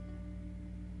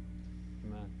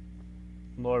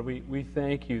Lord, we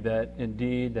thank you that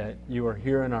indeed that you are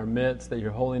here in our midst, that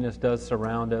your holiness does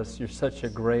surround us. You're such a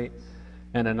great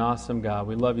and an awesome God.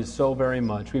 We love you so very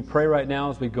much. We pray right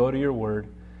now as we go to your word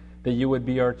that you would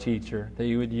be our teacher, that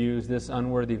you would use this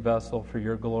unworthy vessel for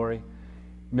your glory.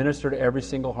 Minister to every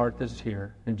single heart that's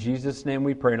here. In Jesus' name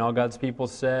we pray. And all God's people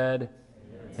said,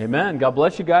 Amen. God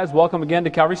bless you guys. Welcome again to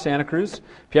Calvary Santa Cruz.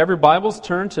 If you have your Bibles,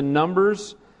 turn to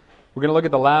Numbers. We're going to look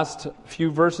at the last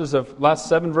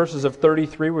 7 verses of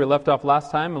 33 where we left off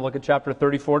last time, and look at chapter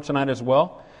 34 tonight as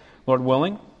well, Lord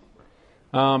willing.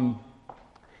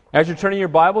 As you're turning your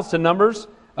Bibles to Numbers,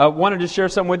 I wanted to share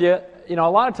something with you. You know,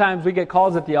 a lot of times we get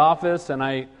calls at the office, and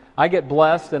I get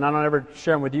blessed, and I don't ever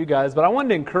share them with you guys, but I wanted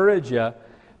to encourage you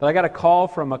that I got a call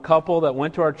from a couple that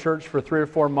went to our church for 3 or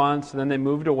 4 months, and then they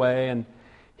moved away, and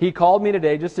he called me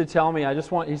today just to tell me, he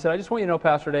said, I just want you to know,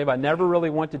 Pastor Dave, I never really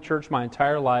went to church my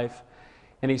entire life.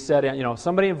 And he said, you know,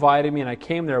 somebody invited me and I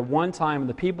came there one time and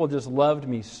the people just loved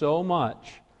me so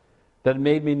much that it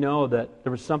made me know that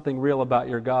there was something real about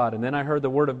your God. And then I heard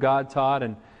the Word of God taught,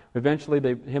 and eventually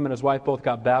him and his wife both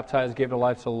got baptized, gave their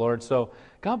life to the Lord. So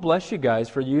God bless you guys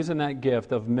for using that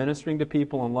gift of ministering to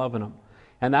people and loving them.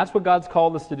 And that's what God's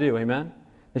called us to do, amen?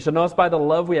 And shall know us by the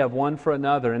love we have one for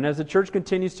another. And as the church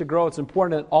continues to grow, it's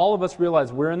important that all of us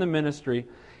realize we're in the ministry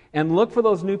and look for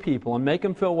those new people and make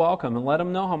them feel welcome and let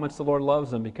them know how much the Lord loves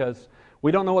them, because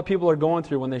we don't know what people are going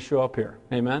through when they show up here.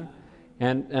 Amen?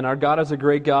 And our God is a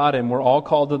great God, and we're all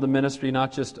called to the ministry,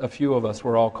 not just a few of us.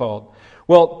 We're all called.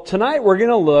 Well, tonight we're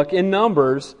going to look in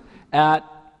Numbers at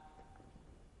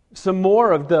some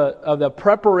more of the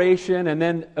preparation and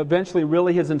then eventually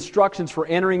really his instructions for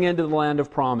entering into the land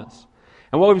of promise.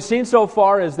 And what we've seen so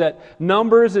far is that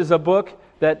Numbers is a book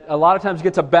that a lot of times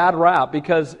gets a bad rap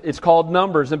because it's called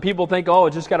Numbers. And people think, oh,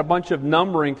 it just got a bunch of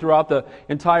numbering throughout the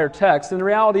entire text. And the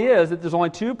reality is that there's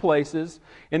only 2 places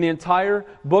in the entire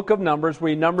book of Numbers where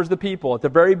he numbers the people. At the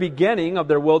very beginning of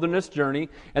their wilderness journey,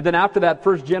 and then after that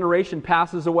first generation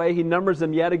passes away, he numbers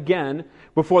them yet again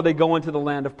before they go into the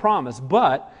land of promise.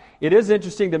 But it is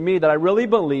interesting to me that I really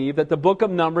believe that the book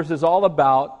of Numbers is all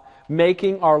about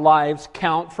making our lives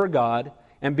count for God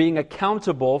and being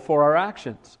accountable for our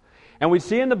actions. And we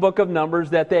see in the book of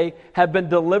Numbers that they have been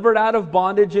delivered out of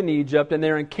bondage in Egypt, and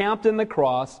they're encamped in the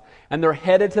cross, and they're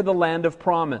headed to the land of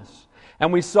promise.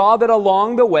 And we saw that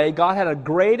along the way, God had a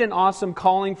great and awesome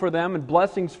calling for them and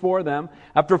blessings for them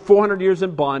after 400 years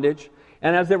in bondage.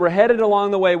 And as they were headed along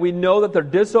the way, we know that their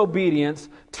disobedience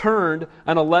turned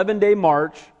an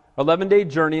 11-day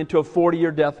journey into a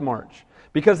 40-year death march.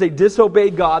 Because they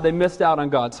disobeyed God, they missed out on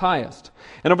God's highest.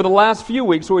 And over the last few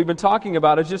weeks, what we've been talking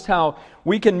about is just how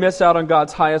we can miss out on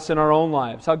God's highest in our own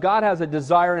lives. How God has a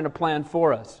desire and a plan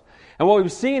for us. And what we've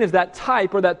seen is that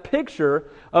type or that picture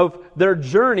of their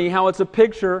journey, how it's a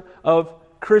picture of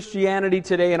Christianity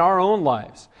today in our own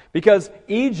lives. Because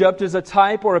Egypt is a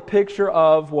type or a picture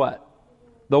of what?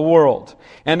 The world.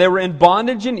 And they were in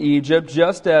bondage in Egypt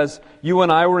just as you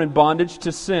and I were in bondage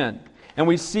to sin. And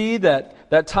we see that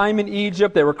time in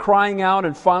Egypt, they were crying out,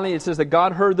 and finally it says that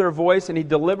God heard their voice and He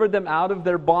delivered them out of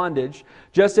their bondage.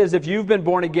 Just as if you've been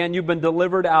born again, you've been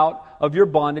delivered out of your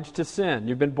bondage to sin.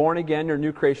 You've been born again, you're a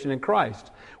new creation in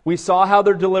Christ. We saw how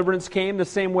their deliverance came the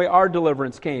same way our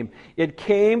deliverance came. It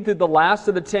came through the last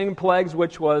of the 10 plagues,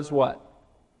 which was what?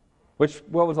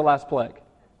 What was the last plague?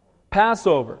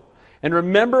 Passover. And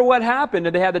remember what happened.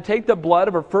 They had to take the blood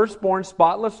of a firstborn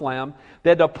spotless lamb.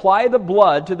 They had to apply the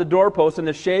blood to the doorpost in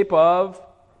the shape of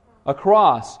a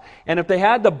cross. And if they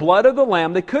had the blood of the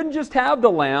lamb, they couldn't just have the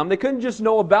lamb. They couldn't just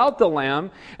know about the lamb.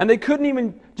 And they couldn't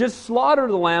even just slaughter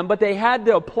the lamb, but they had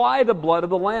to apply the blood of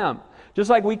the lamb.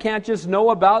 Just like we can't just know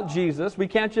about Jesus. We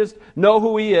can't just know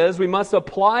who He is. We must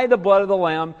apply the blood of the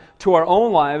lamb to our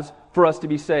own lives for us to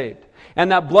be saved.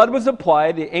 And that blood was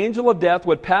applied, the angel of death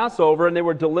would pass over, and they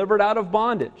were delivered out of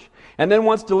bondage. And then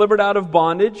once delivered out of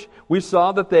bondage, we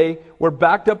saw that they were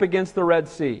backed up against the Red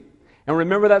Sea. And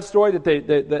remember that story that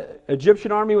the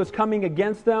Egyptian army was coming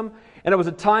against them, and it was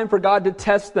a time for God to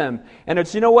test them. And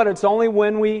it's, you know what, it's only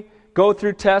when we go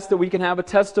through tests that we can have a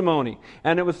testimony.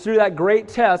 And it was through that great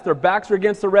test, their backs are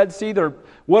against the Red Sea,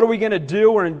 what are we going to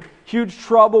do? We're in huge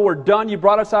trouble, we're done, you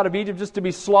brought us out of Egypt just to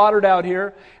be slaughtered out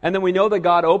here. And then we know that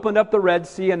God opened up the Red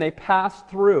Sea and they passed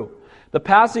through. The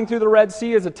passing through the Red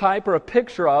Sea is a type or a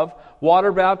picture of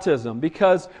water baptism,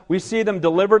 because we see them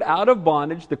delivered out of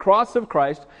bondage, the cross of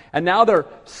Christ, and now they're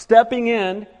stepping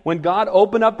in. When God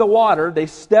opened up the water, they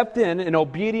stepped in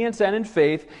obedience and in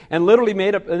faith, and literally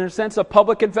made, in a sense, a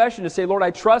public confession to say, Lord, I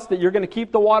trust that you're going to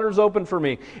keep the waters open for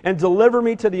me and deliver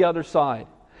me to the other side.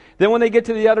 Then when they get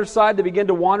to the other side, they begin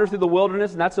to wander through the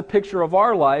wilderness, and that's a picture of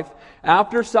our life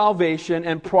after salvation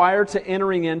and prior to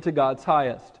entering into God's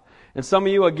highest. And some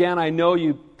of you, again, I know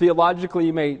you theologically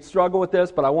you may struggle with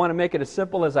this, but I want to make it as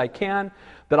simple as I can,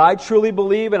 that I truly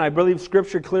believe, and I believe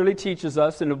Scripture clearly teaches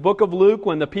us. In the book of Luke,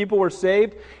 when the people were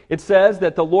saved, it says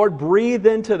that the Lord breathed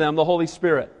into them the Holy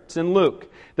Spirit. It's in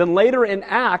Luke. Then later in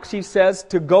Acts, he says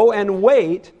to go and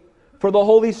wait, for the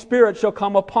Holy Spirit shall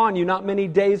come upon you not many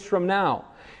days from now.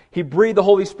 He breathed the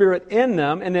Holy Spirit in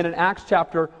them, and then in Acts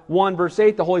chapter 1, verse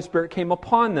 8, the Holy Spirit came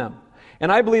upon them.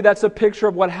 And I believe that's a picture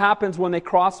of what happens when they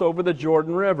cross over the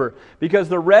Jordan River. Because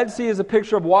the Red Sea is a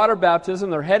picture of water baptism.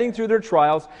 They're heading through their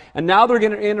trials. And now they're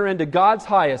going to enter into God's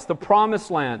highest, the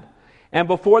promised land. And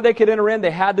before they could enter in,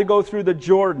 they had to go through the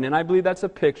Jordan. And I believe that's a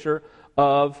picture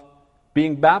of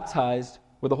being baptized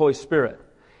with the Holy Spirit.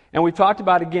 And we talked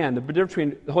about, again, the difference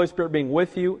between the Holy Spirit being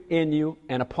with you, in you,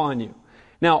 and upon you.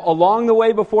 Now, along the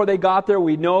way before they got there,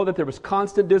 we know that there was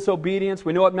constant disobedience.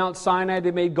 We know at Mount Sinai they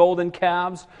made golden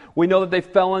calves. We know that they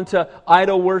fell into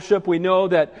idol worship. We know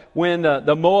that when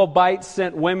the Moabites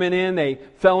sent women in, they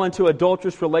fell into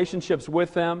adulterous relationships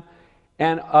with them.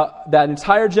 And that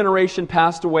entire generation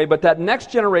passed away. But that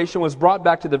next generation was brought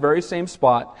back to the very same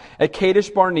spot at Kadesh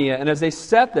Barnea. And as they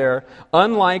sat there,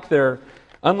 unlike the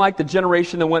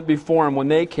generation that went before them when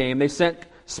they came, they sent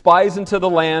spies into the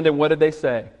land. And what did they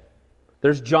say?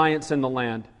 There's giants in the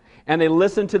land. And they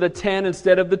listened to the 10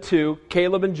 instead of the 2.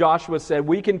 Caleb and Joshua said,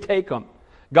 we can take them.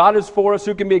 God is for us.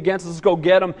 Who can be against us? Let's go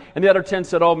get them. And the other 10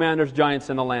 said, oh man, there's giants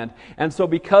in the land. And so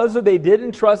because they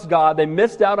didn't trust God, they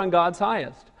missed out on God's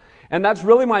highest. And that's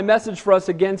really my message for us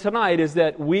again tonight, is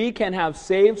that we can have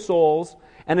saved souls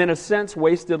and in a sense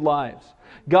wasted lives.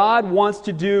 God wants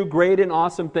to do great and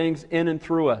awesome things in and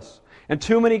through us. And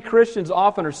too many Christians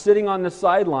often are sitting on the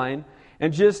sideline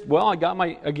and just, well, I got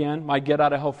my get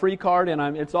out of hell free card,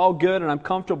 and it's all good, and I'm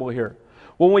comfortable here.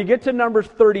 When we get to Numbers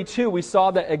 32, we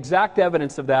saw the exact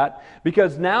evidence of that,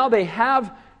 because now they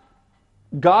have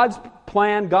God's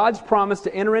plan, God's promise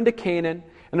to enter into Canaan,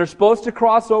 and they're supposed to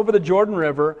cross over the Jordan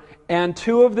River, and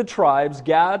 2 of the tribes,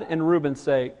 Gad and Reuben,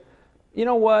 say, you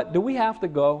know what, do we have to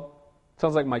go?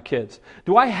 Sounds like my kids.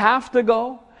 Do I have to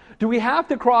go? Do we have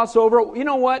to cross over? You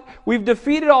know what? We've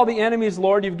defeated all the enemies,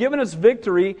 Lord. You've given us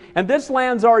victory, and this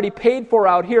land's already paid for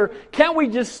out here. Can't we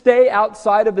just stay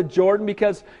outside of the Jordan?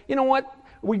 Because, you know what?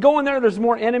 We go in there, there's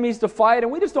more enemies to fight,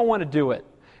 and we just don't want to do it.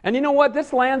 And you know what?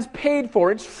 This land's paid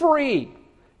for. It's free.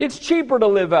 It's cheaper to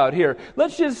live out here.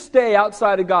 Let's just stay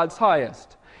outside of God's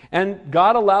highest. And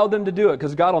God allowed them to do it,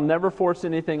 because God will never force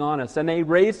anything on us. And they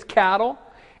raised cattle,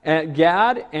 and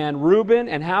Gad and Reuben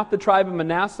and half the tribe of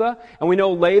Manasseh. And we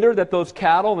know later that those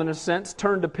cattle, in a sense,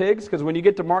 turned to pigs, because when you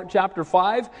get to Mark chapter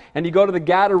 5 and you go to the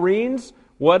Gadarenes,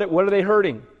 what are they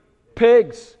herding?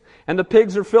 Pigs. And the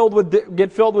pigs are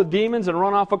get filled with demons and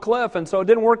run off a cliff. And so it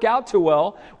didn't work out too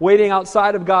well, waiting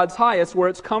outside of God's highest where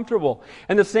it's comfortable.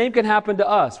 And the same can happen to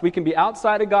us. We can be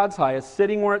outside of God's highest,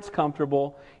 sitting where it's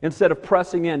comfortable, instead of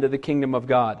pressing into the kingdom of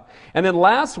God. And then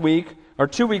last week, or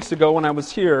 2 weeks ago when I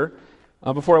was here,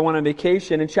 before I went on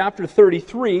vacation, in chapter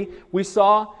 33, we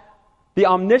saw the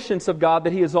omniscience of God,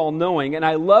 that He is all-knowing. And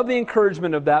I love the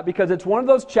encouragement of that, because it's one of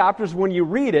those chapters when you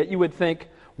read it, you would think,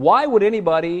 why would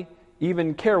anybody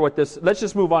even care what this... Let's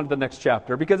just move on to the next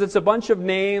chapter, because it's a bunch of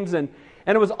names, and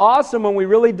it was awesome when we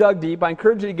really dug deep. I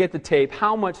encourage you to get the tape,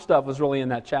 how much stuff was really in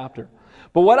that chapter.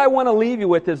 But what I want to leave you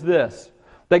with is this,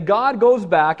 that God goes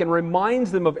back and reminds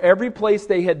them of every place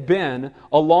they had been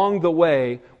along the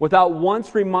way without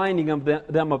once reminding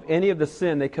them of any of the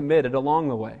sin they committed along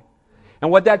the way. And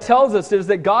what that tells us is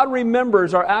that God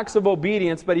remembers our acts of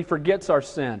obedience, but He forgets our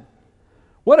sin.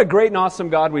 What a great and awesome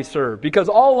God we serve. Because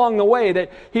all along the way,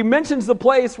 that He mentions the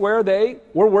place where they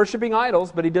were worshiping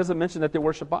idols, but He doesn't mention that they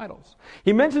worship idols.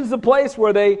 He mentions the place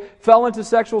where they fell into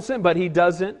sexual sin, but He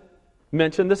doesn't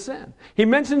mention the sin. He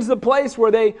mentions the place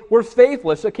where they were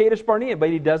faithless at Kadesh Barnea, but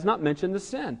He does not mention the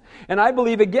sin. And I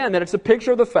believe, again, that it's a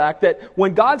picture of the fact that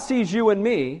when God sees you and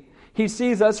me, He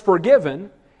sees us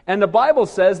forgiven. And the Bible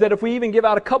says that if we even give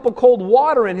out a cup of cold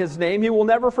water in His name, He will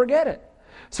never forget it.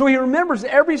 So He remembers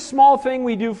every small thing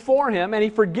we do for Him, and He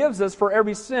forgives us for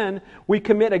every sin we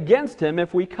commit against Him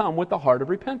if we come with the heart of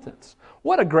repentance.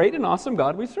 What a great and awesome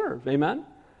God we serve. Amen?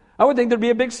 I would think there'd be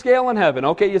a big scale in heaven.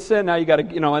 Okay, you sin, now you got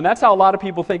to, and that's how a lot of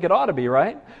people think it ought to be,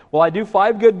 right? Well, I do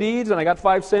 5 good deeds and I got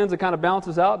 5 sins, it kind of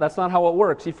balances out. That's not how it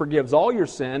works. He forgives all your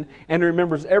sin and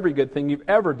remembers every good thing you've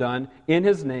ever done in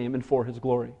His name and for His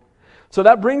glory. So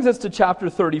that brings us to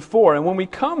chapter 34. And when we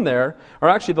come there, or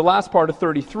actually the last part of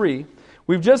 33,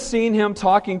 we've just seen Him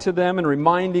talking to them and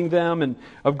reminding them and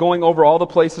of going over all the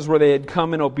places where they had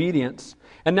come in obedience.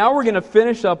 And now we're going to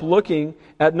finish up looking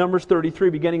at Numbers 33,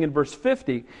 beginning in verse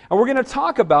 50. And we're going to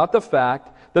talk about the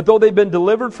fact that though they've been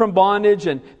delivered from bondage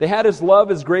and they had His love,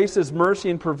 His grace, His mercy,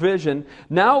 and provision,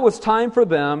 now it was time for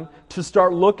them to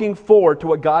start looking forward to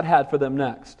what God had for them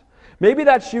next. Maybe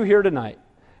that's you here tonight.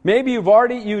 Maybe you've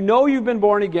been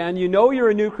born again, you know you're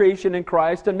a new creation in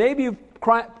Christ, and maybe you've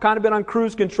kind of been on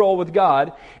cruise control with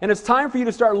God, and it's time for you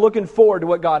to start looking forward to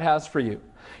what God has for you.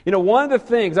 You know, one of the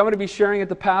things I'm going to be sharing at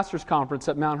the pastors' conference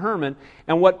at Mount Hermon,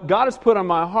 and what God has put on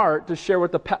my heart to share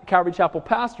with the Calvary Chapel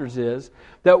pastors is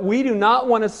that we do not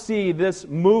want to see this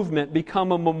movement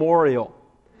become a memorial.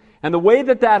 And the way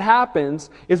that happens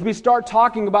is we start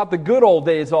talking about the good old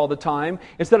days all the time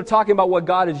instead of talking about what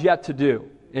God is yet to do.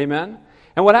 Amen?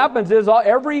 And what happens is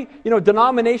every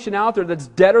denomination out there that's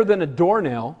deader than a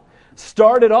doornail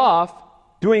started off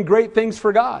doing great things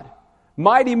for God.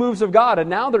 Mighty moves of God, and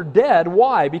now they're dead.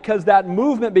 Why? Because that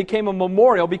movement became a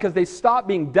memorial, because they stopped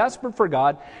being desperate for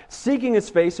God, seeking His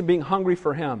face, and being hungry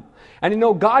for Him. And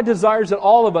God desires that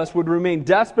all of us would remain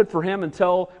desperate for Him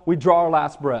until we draw our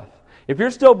last breath. If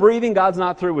you're still breathing, God's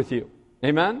not through with you.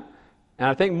 Amen? And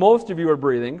I think most of you are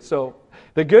breathing. So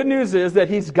the good news is that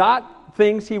He's got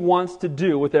things He wants to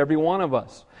do with every one of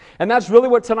us. And that's really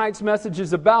what tonight's message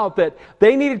is about, that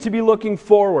they needed to be looking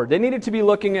forward. They needed to be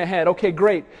looking ahead. Okay,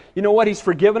 great. You know what? He's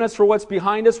forgiven us for what's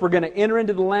behind us. We're going to enter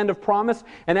into the land of promise.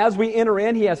 And as we enter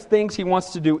in, He has things He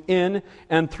wants to do in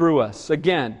and through us.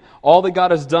 Again, all that God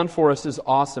has done for us is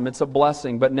awesome. It's a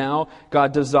blessing. But now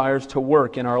God desires to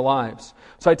work in our lives.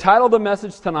 So I titled the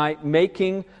message tonight,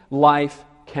 Making Life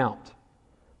Count.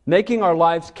 Making our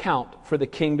lives count for the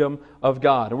kingdom of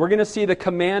God. And we're going to see the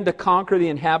command to conquer the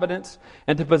inhabitants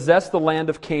and to possess the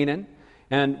land of Canaan.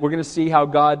 And we're going to see how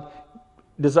God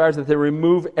desires that they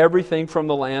remove everything from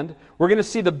the land. We're going to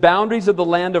see the boundaries of the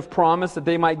land of promise, that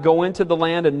they might go into the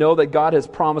land and know that God has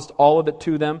promised all of it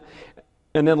to them.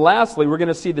 And then lastly, we're going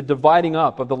to see the dividing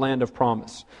up of the land of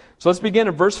promise. So let's begin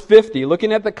in verse 50,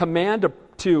 looking at the command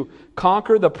to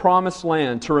conquer the promised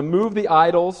land, to remove the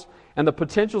idols and the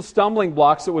potential stumbling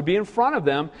blocks that would be in front of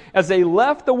them as they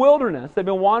left the wilderness. They've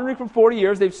been wandering for 40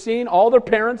 years. They've seen all their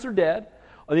parents are dead.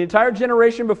 The entire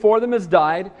generation before them has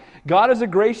died. God is a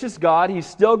gracious God. He's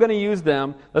still going to use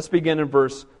them. Let's begin in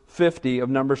verse 50 of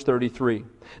Numbers 33.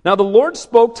 Now the Lord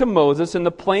spoke to Moses in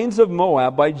the plains of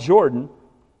Moab by Jordan,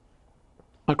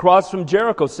 across from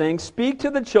Jericho, saying, Speak to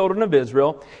the children of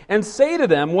Israel and say to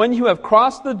them, when you have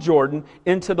crossed the Jordan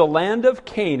into the land of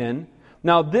Canaan.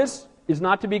 Now this is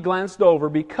not to be glanced over,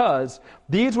 because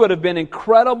these would have been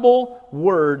incredible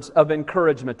words of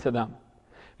encouragement to them.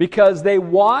 Because they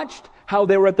watched how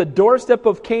they were at the doorstep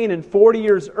of Canaan 40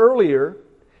 years earlier,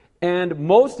 and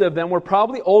most of them were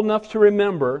probably old enough to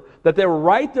remember that they were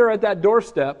right there at that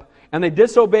doorstep, and they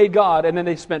disobeyed God, and then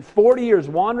they spent 40 years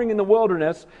wandering in the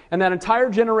wilderness, and that entire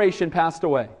generation passed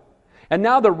away. And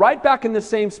now they're right back in the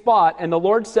same spot, and the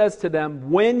Lord says to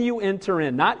them, when you enter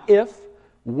in, not if,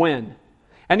 when.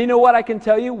 And you know what I can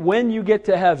tell you? When you get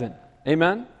to heaven.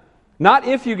 Amen? Not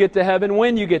if you get to heaven,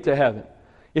 when you get to heaven.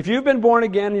 If you've been born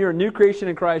again and you're a new creation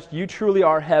in Christ, you truly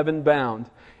are heaven bound.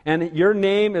 And your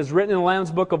name is written in the Lamb's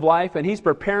Book of Life, and He's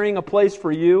preparing a place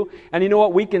for you. And you know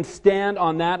what? We can stand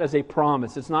on that as a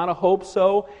promise. It's not a hope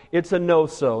so, it's a no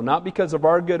so. Not because of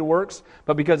our good works,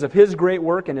 but because of His great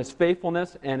work and His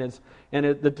faithfulness and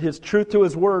His truth to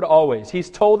His word always. He's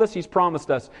told us, He's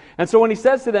promised us. And so when He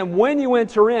says to them, when you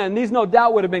enter in, these no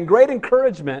doubt would have been great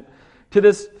encouragement to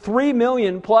this 3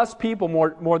 million plus people,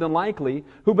 more than likely,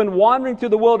 who've been wandering through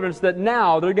the wilderness, that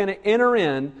now they're going to enter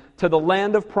in to the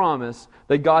land of promise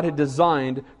that God had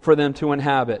designed for them to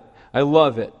inhabit. I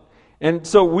love it. And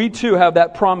so we too have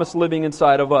that promise living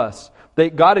inside of us.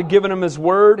 God had given them His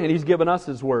word, and He's given us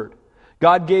His word.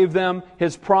 God gave them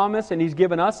His promise, and He's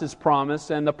given us His promise,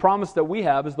 and the promise that we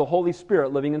have is the Holy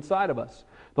Spirit living inside of us.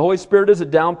 The Holy Spirit is a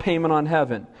down payment on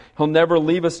heaven. He'll never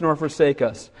leave us nor forsake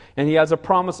us. And He has a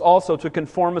promise also to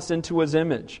conform us into His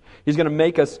image. He's going to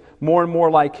make us more and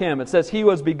more like Him. It says, He who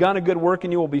has begun a good work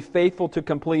in you will be faithful to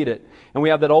complete it. And we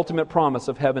have that ultimate promise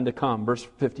of heaven to come. Verse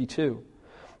 52.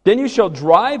 Then you shall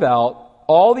drive out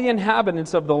all the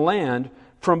inhabitants of the land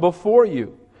from before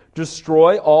you.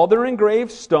 Destroy all their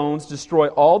engraved stones, destroy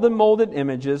all the molded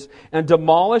images, and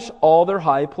demolish all their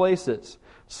high places.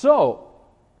 So,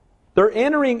 they're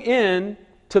entering in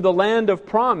to the land of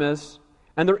promise,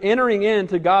 and they're entering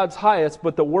into God's highest,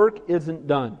 but the work isn't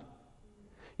done.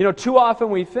 You know, too often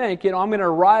we think, I'm going to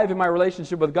arrive in my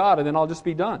relationship with God and then I'll just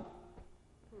be done.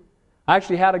 I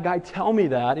actually had a guy tell me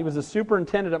that. He was a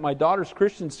superintendent at my daughter's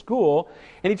Christian school,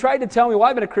 and he tried to tell me, well,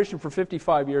 I've been a Christian for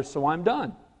 55 years, so I'm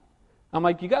done. I'm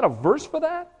like, you got a verse for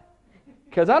that?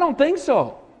 Because I don't think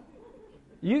so.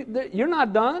 You're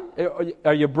not done.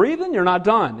 Are you breathing? You're not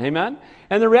done. Amen?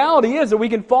 And the reality is that we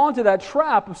can fall into that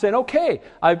trap of saying, okay,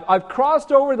 I've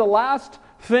crossed over the last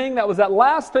thing. That was that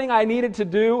last thing I needed to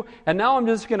do, and now I'm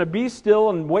just going to be still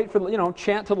and wait for,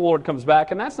 chant till the Lord comes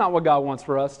back. And that's not what God wants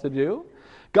for us to do.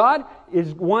 God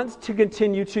wants to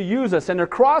continue to use us. And they're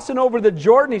crossing over the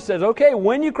Jordan. He says, okay,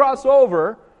 when you cross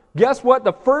over, guess what?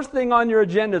 The first thing on your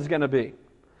agenda is going to be,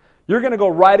 you're going to go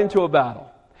right into a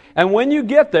battle. And when you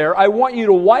get there, I want you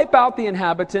to wipe out the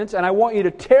inhabitants, and I want you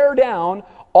to tear down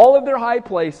all of their high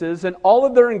places and all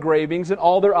of their engravings and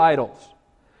all their idols.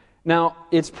 Now,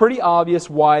 it's pretty obvious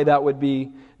why that would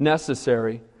be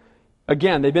necessary.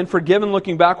 Again, they've been forgiven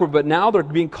looking backward, but now they're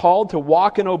being called to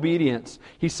walk in obedience.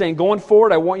 He's saying, going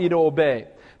forward, I want you to obey.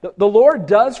 The Lord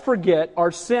does forget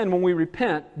our sin when we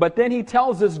repent, but then He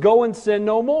tells us, go and sin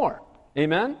no more.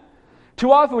 Amen?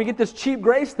 Too often we get this cheap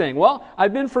grace thing. Well,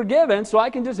 I've been forgiven, so I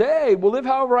can just, we'll live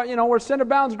however, where sin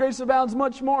abounds, grace abounds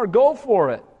much more. Go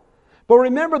for it. But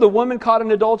remember the woman caught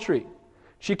in adultery.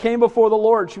 She came before the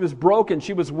Lord. She was broken.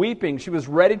 She was weeping. She was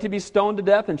ready to be stoned to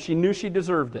death, and she knew she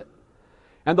deserved it.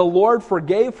 And the Lord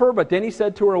forgave her, but then He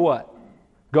said to her what?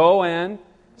 Go and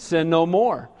sin no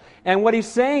more. And what He's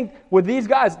saying with these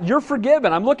guys, you're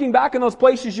forgiven. I'm looking back in those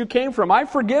places you came from.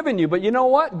 I've forgiven you, but you know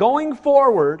what? Going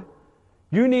forward,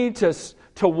 you need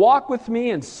to walk with me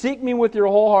and seek me with your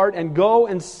whole heart and go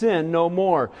and sin no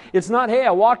more. It's not, hey,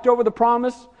 I walked over the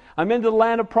promise. I'm into the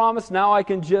land of promise. Now I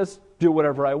can just do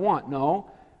whatever I want. No.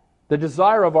 The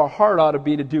desire of our heart ought to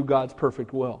be to do God's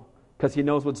perfect will because He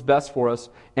knows what's best for us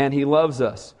and He loves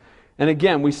us. And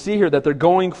again, we see here that they're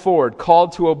going forward,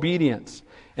 called to obedience.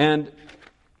 And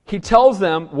He tells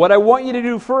them, what I want you to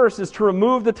do first is to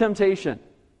remove the temptation.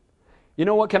 You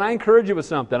know what? Can I encourage you with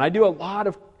something? I do a lot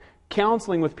of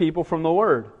counseling with people from the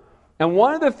Word. And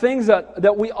one of the things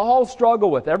that we all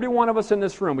struggle with, every one of us in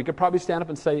this room, we could probably stand up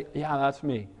and say, yeah, that's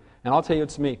me. And I'll tell you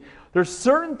it's me. There's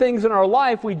certain things in our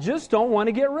life we just don't want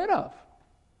to get rid of.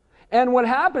 And what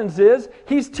happens is,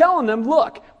 He's telling them,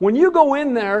 look, when you go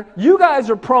in there, you guys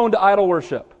are prone to idol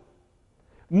worship.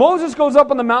 Moses goes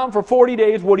up on the mountain for 40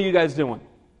 days. What are you guys doing?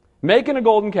 Making a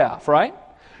golden calf, right?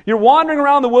 You're wandering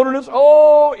around the wilderness.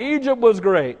 Oh, Egypt was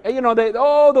great.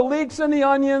 The leeks and the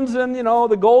onions and,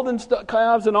 the golden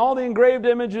calves and all the engraved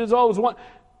images. All was one.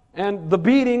 And the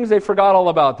beatings, they forgot all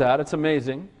about that. It's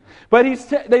amazing. But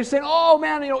they say, oh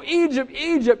man, Egypt,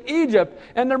 Egypt, Egypt.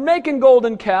 And they're making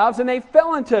golden calves. And they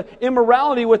fell into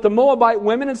immorality with the Moabite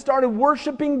women and started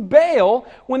worshiping Baal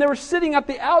when they were sitting at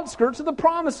the outskirts of the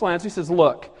promised land. So He says,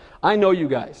 look, I know you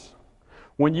guys.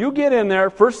 When you get in there,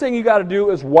 first thing you got to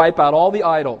do is wipe out all the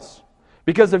idols.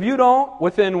 Because if you don't,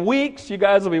 within weeks, you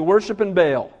guys will be worshiping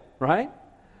Baal, right?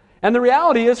 And the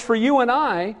reality is for you and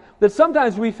I, that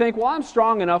sometimes we think, well, I'm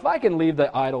strong enough, I can leave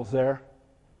the idols there.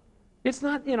 It's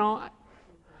not,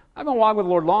 I've been walking with the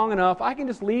Lord long enough, I can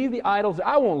just leave the idols,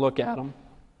 I won't look at them.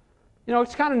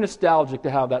 It's kind of nostalgic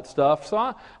to have that stuff, so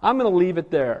I'm going to leave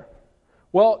it there.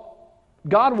 Well,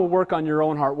 God will work on your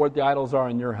own heart what the idols are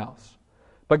in your house.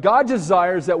 But God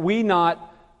desires that we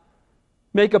not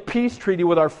make a peace treaty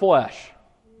with our flesh.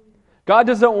 God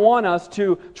doesn't want us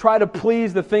to try to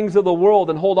please the things of the world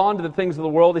and hold on to the things of the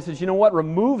world. He says, you know what?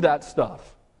 Remove that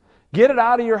stuff. Get it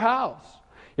out of your house.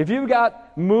 If you've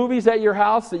got movies at your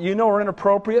house that you know are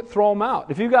inappropriate, throw them out.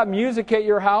 If you've got music at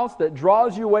your house that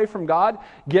draws you away from God,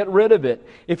 get rid of it.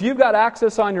 If you've got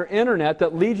access on your internet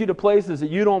that leads you to places that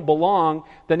you don't belong,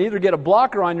 then either get a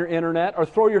blocker on your internet or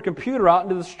throw your computer out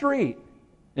into the street.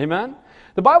 Amen?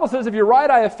 The Bible says if your right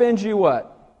eye offends you,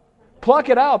 what? Pluck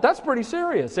it out. That's pretty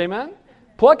serious. Amen?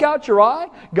 Pluck out your eye.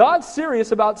 God's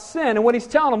serious about sin. And what He's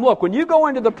telling them, look, when you go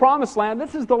into the promised land,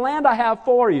 this is the land I have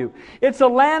for you. It's a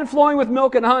land flowing with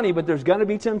milk and honey, but there's going to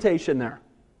be temptation there.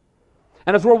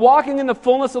 And as we're walking in the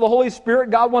fullness of the Holy Spirit,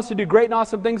 God wants to do great and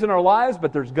awesome things in our lives,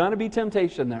 but there's going to be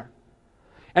temptation there.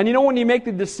 And when you make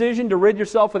the decision to rid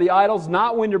yourself of the idols,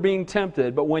 not when you're being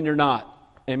tempted, but when you're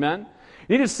not. Amen?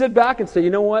 You need to sit back and say,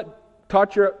 you know what?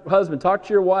 Talk to your husband, talk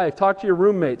to your wife, talk to your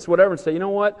roommates, whatever, and say, you know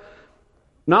what?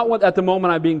 Not what at the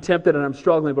moment I'm being tempted and I'm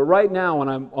struggling, but right now when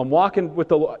I'm walking with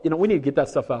the Lord, we need to get that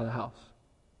stuff out of the house.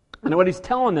 And what He's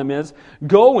telling them is,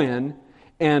 go in,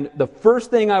 and the first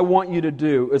thing I want you to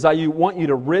do is I want you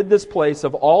to rid this place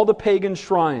of all the pagan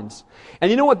shrines. And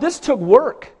you know what? This took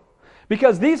work.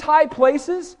 Because these high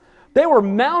places, they were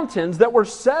mountains that were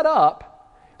set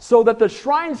up so that the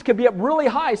shrines could be up really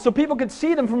high so people could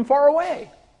see them from far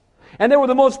away. And they were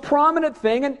the most prominent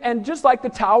thing, and just like the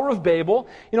Tower of Babel,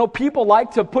 people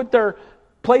like to put their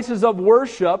places of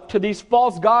worship to these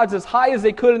false gods as high as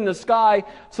they could in the sky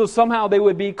so somehow they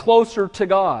would be closer to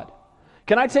God.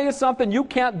 Can I tell you something? You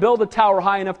can't build a tower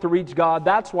high enough to reach God.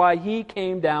 That's why He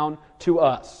came down to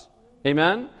us.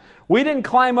 Amen? We didn't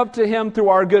climb up to Him through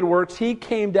our good works. He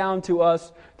came down to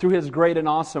us through His great and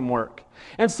awesome work.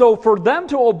 And so for them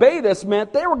to obey this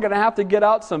meant they were going to have to get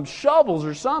out some shovels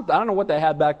or something. I don't know what they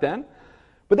had back then.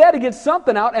 But they had to get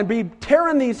something out and be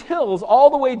tearing these hills all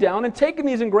the way down and taking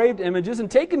these engraved images and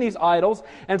taking these idols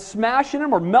and smashing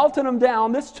them or melting them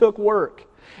down. This took work.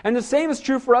 And the same is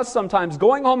true for us sometimes.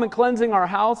 Going home and cleansing our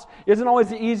house isn't always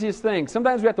the easiest thing.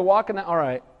 Sometimes we have to walk in that, all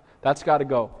right, that's got to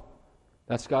go.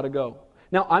 That's got to go.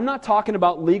 Now, I'm not talking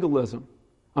about legalism.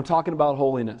 I'm talking about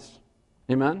holiness.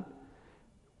 Amen?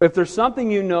 If there's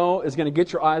something you know is going to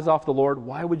get your eyes off the Lord,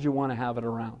 why would you want to have it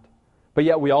around? But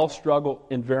yet we all struggle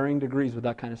in varying degrees with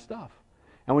that kind of stuff.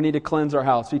 And we need to cleanse our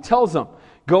house. He tells them,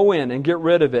 go in and get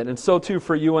rid of it. And so too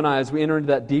for you and I as we enter into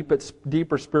that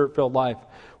deeper Spirit-filled life,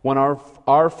 when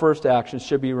our first action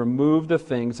should be remove the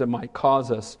things that might cause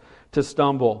us to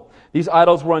stumble. These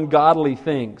idols were ungodly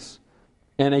things.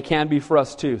 And they can be for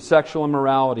us too. Sexual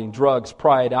immorality, drugs,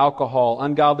 pride, alcohol,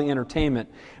 ungodly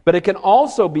entertainment. But it can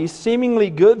also be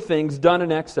seemingly good things done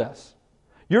in excess.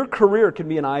 Your career can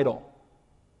be an idol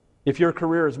if your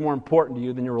career is more important to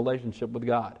you than your relationship with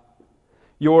God.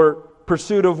 Your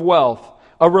pursuit of wealth,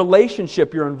 a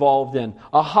relationship you're involved in,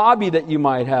 a hobby that you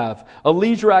might have, a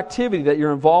leisure activity that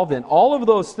you're involved in. All of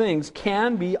those things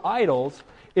can be idols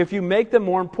if you make them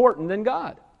more important than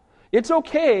God. It's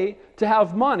okay to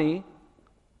have money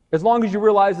as long as you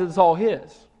realize that it's all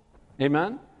His.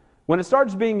 Amen? When it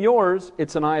starts being yours,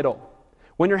 it's an idol.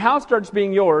 When your house starts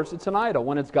being yours, it's an idol.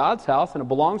 When it's God's house and it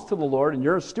belongs to the Lord and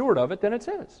you're a steward of it, then it's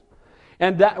His.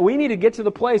 And that we need to get to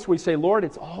the place where we say, Lord,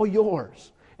 it's all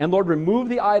yours. And Lord, remove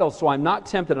the idol so I'm not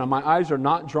tempted and my eyes are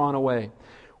not drawn away.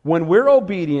 When we're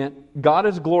obedient, God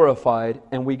is glorified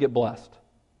and we get blessed.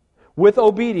 With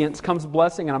obedience comes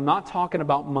blessing, and I'm not talking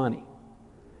about money.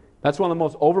 That's one of the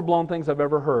most overblown things I've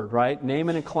ever heard, right? Name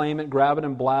it and claim it, grab it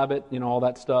and blab it, all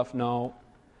that stuff. No.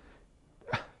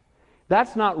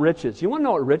 That's not riches. You want to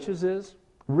know what riches is?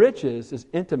 Riches is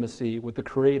intimacy with the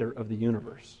Creator of the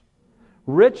universe.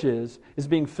 Riches is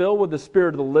being filled with the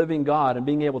Spirit of the living God and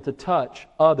being able to touch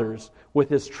others with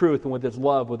His truth and with His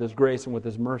love, with His grace and with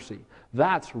His mercy.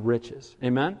 That's riches.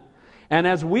 Amen? And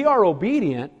as we are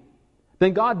obedient,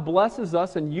 then God blesses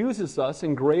us and uses us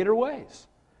in greater ways.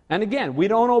 And again, we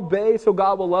don't obey so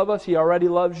God will love us. He already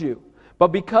loves you. But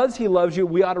because He loves you,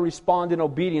 we ought to respond in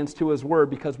obedience to His Word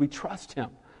because we trust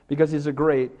Him. Because He's a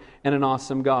great and an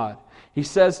awesome God. He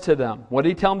says to them, what did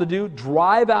He tell them to do?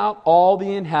 Drive out all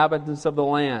the inhabitants of the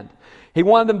land. He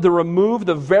wanted them to remove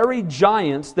the very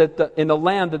giants in the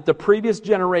land that the previous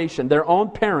generation, their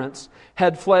own parents,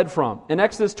 had fled from. In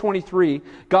Exodus 23,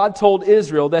 God told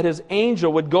Israel that His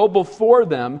angel would go before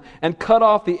them and cut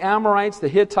off the Amorites, the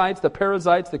Hittites, the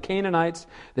Perizzites, the Canaanites,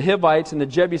 the Hivites, and the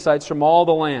Jebusites from all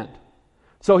the land.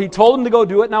 So He told them to go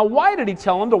do it. Now, why did He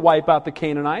tell them to wipe out the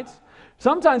Canaanites?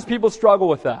 Sometimes people struggle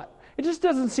with that. It just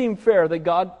doesn't seem fair that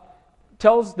God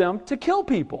tells them to kill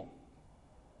people.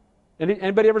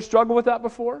 Anybody ever struggled with that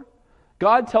before?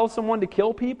 God tells someone to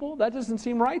kill people? That doesn't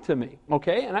seem right to me.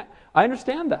 Okay? And I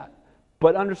understand that.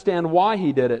 But understand why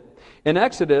He did it. In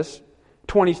Exodus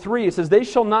 23, it says, they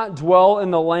shall not dwell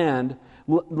in the land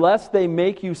lest they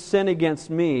make you sin against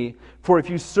me. For if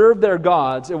you serve their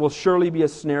gods, it will surely be a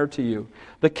snare to you.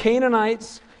 The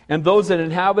Canaanites and those that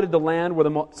inhabited the land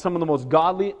were some of the most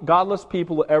godless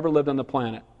people who ever lived on the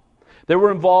planet. They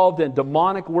were involved in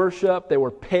demonic worship. They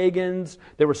were pagans.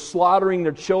 They were slaughtering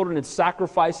their children and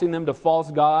sacrificing them to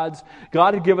false gods.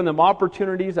 God had given them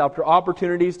opportunities after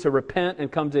opportunities to repent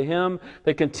and come to Him.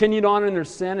 They continued on in their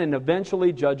sin, and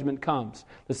eventually judgment comes.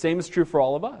 The same is true for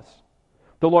all of us.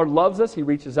 The Lord loves us. He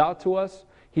reaches out to us.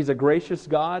 He's a gracious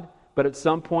God, but at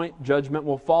some point judgment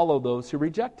will follow those who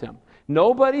reject Him.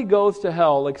 Nobody goes to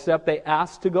hell except they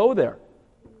ask to go there.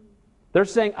 They're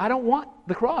saying, I don't want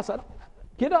the cross.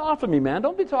 Get off of me, man.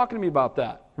 Don't be talking to me about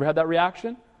that. Ever had that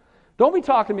reaction? Don't be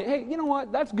talking to me. Hey, you know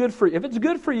what? That's good for you. If it's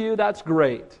good for you, that's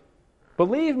great. But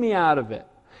leave me out of it.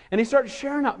 And he starts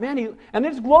sharing out. Man, and it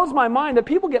just blows my mind that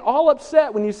people get all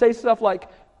upset when you say stuff like,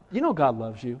 God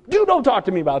loves you. You don't talk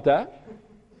to me about that.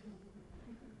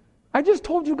 I just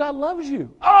told you God loves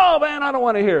you. Oh, man, I don't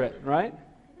want to hear it, right?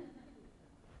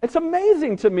 It's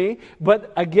amazing to me,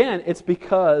 but again, it's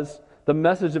because the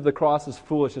message of the cross is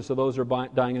foolishness to those who are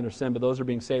dying under sin, but those who are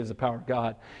being saved is the power of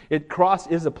God. Cross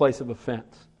is a place of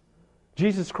offense.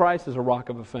 Jesus Christ is a rock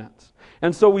of offense.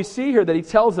 And so we see here that He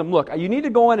tells them, look, you need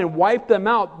to go in and wipe them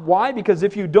out. Why? Because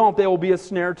if you don't, they will be a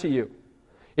snare to you.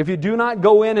 If you do not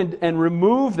go in and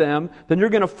remove them, then you're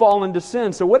going to fall into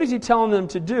sin. So what is he telling them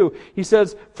to do? He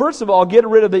says, first of all, get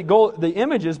rid of the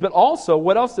images, but also,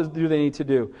 what else do they need to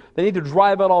do? They need to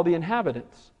drive out all the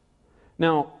inhabitants.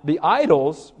 Now, the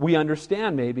idols, we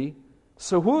understand maybe.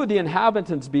 So who would the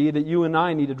inhabitants be that you and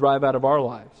I need to drive out of our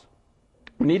lives?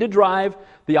 We need to drive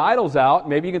the idols out.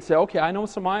 Maybe you can say, okay, I know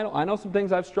some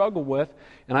things I've struggled with,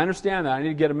 and I understand that. I need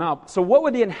to get them out. So what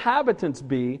would the inhabitants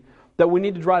be that we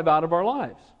need to drive out of our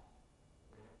lives?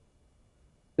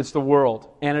 It's the world.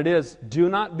 And it is, do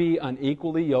not be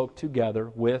unequally yoked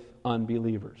together with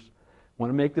unbelievers. I want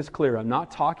to make this clear. I'm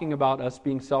not talking about us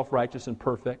being self-righteous and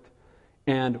perfect,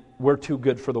 and we're too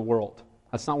good for the world.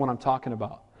 That's not what I'm talking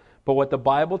about. But what the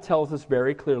Bible tells us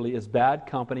very clearly is bad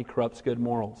company corrupts good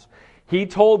morals. He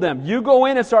told them, you go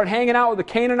in and start hanging out with the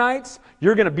Canaanites,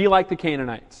 you're going to be like the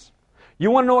Canaanites.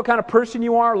 You want to know what kind of person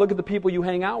you are? Look at the people you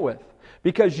hang out with.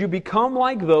 Because you become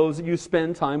like those that you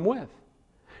spend time with.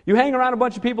 You hang around a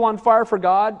bunch of people on fire for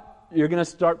God, you're going to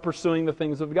start pursuing the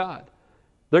things of God.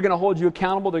 They're going to hold you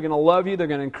accountable, they're going to love you, they're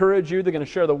going to encourage you, they're going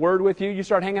to share the word with you. You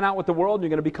start hanging out with the world, and you're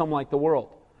going to become like the world.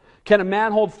 Can a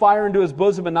man hold fire into his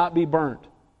bosom and not be burned?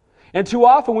 And too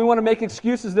often we want to make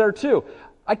excuses there too.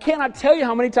 I cannot tell you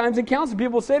how many times in counseling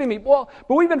people say to me, well,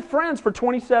 but we've been friends for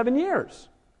 27 years.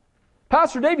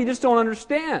 Pastor Dave, you just don't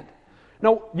understand.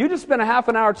 No, you just spent a half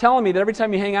an hour telling me that every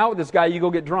time you hang out with this guy, you go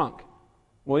get drunk.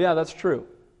 Well, yeah, that's true.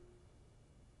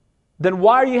 Then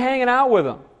why are you hanging out with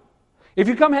him? If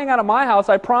you come hang out at my house,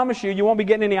 I promise you won't be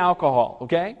getting any alcohol,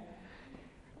 okay?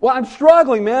 Well, I'm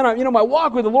struggling, man. My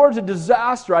walk with the Lord's a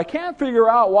disaster. I can't figure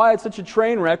out why it's such a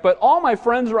train wreck, but all my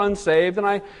friends are unsaved,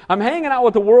 and I'm hanging out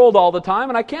with the world all the time,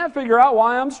 and I can't figure out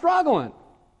why I'm struggling.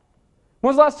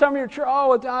 When's the last time you were at church?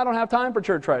 Oh, I don't have time for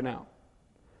church right now.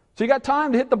 So you got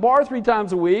time to hit the bar 3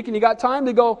 times a week, and you got time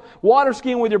to go water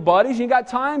skiing with your buddies, and you got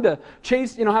time to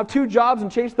chase, have 2 jobs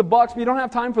and chase the bucks, but you don't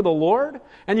have time for the Lord,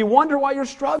 and you wonder why you're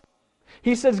struggling.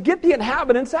 He says, get the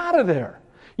inhabitants out of there.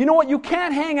 You know what? You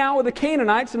can't hang out with the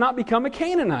Canaanites and not become a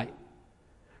Canaanite.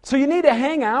 So you need to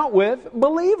hang out with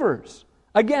believers.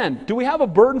 Again, do we have a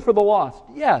burden for the lost?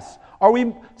 Yes. Are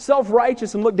we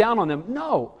self-righteous and look down on them?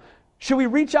 No. Should we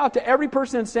reach out to every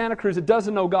person in Santa Cruz that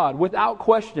doesn't know God? Without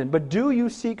question. But do you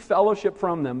seek fellowship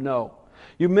from them? No.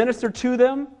 You minister to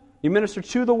them, you minister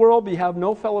to the world, but you have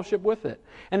no fellowship with it.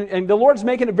 And the Lord's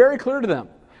making it very clear to them.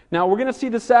 Now, we're going to see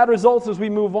the sad results as we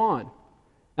move on.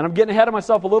 And I'm getting ahead of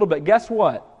myself a little bit. Guess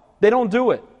what? They don't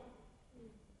do it.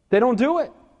 They don't do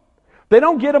it. They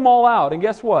don't get them all out. And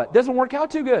guess what? It doesn't work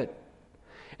out too good.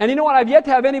 And you know what? I've yet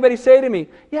to have anybody say to me,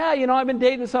 yeah, I've been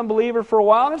dating this unbeliever for a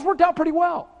while, and it's worked out pretty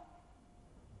well.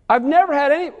 I've never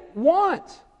had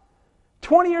once.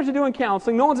 20 years of doing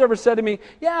counseling, no one's ever said to me,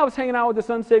 yeah, I was hanging out with this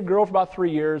unsaved girl for about 3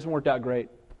 years and worked out great.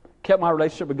 Kept my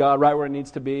relationship with God right where it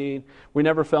needs to be. We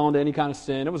never fell into any kind of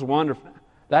sin. It was wonderful.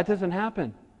 That doesn't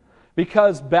happen.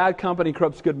 Because bad company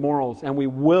corrupts good morals, and we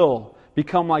will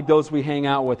become like those we hang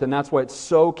out with, and that's why it's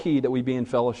so key that we be in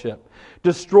fellowship.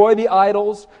 Destroy the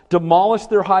idols, demolish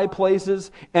their high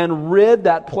places, and rid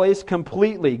that place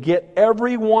completely. Get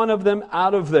every one of them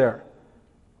out of there.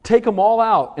 Take them all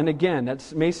out. And again,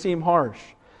 that may seem harsh,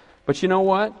 but you know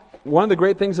what? One of the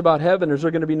great things about heaven is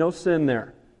there's going to be no sin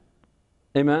there.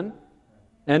 Amen?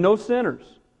 And no sinners.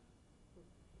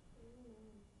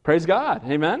 Praise God.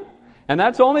 Amen? And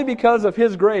that's only because of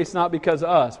His grace, not because of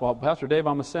us. Well, Pastor Dave,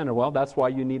 I'm a sinner. Well, that's why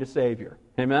you need a Savior.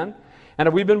 Amen? And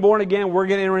if we've been born again, we're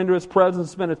going to enter into His presence and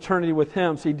spend eternity with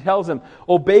Him. So He tells them,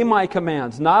 obey my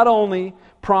commands. Not only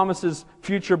promises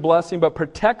future blessing, but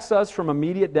protects us from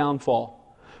immediate downfall.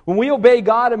 When we obey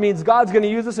God, it means God's going to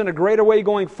use us in a greater way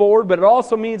going forward, but it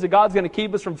also means that God's going to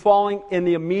keep us from falling in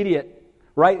the immediate,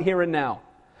 right here and now.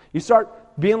 You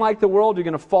start being like the world, you're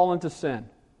going to fall into sin.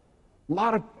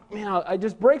 It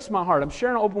just breaks my heart. I'm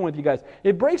sharing open with you guys.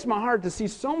 It breaks my heart to see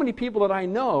so many people that I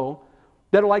know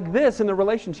that are like this in their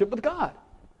relationship with God.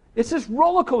 It's this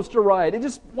roller coaster ride.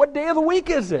 What day of the week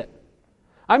is it?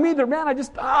 I'm either,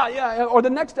 or the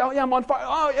next day, I'm on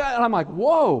fire, and I'm like,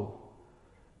 whoa.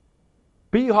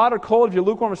 Be hot or cold, if you're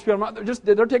lukewarm or spiritual,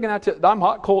 they're taking that to, I'm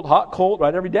hot, cold,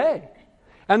 right, every day.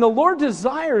 And the Lord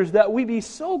desires that we be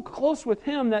so close with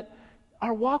Him that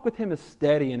our walk with Him is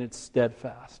steady and it's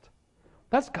steadfast.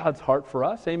 That's God's heart for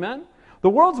us, amen? The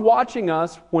world's watching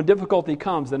us when difficulty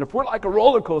comes, and if we're like a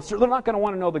roller coaster, they're not going to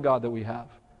want to know the God that we have.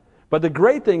 But the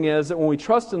great thing is that when we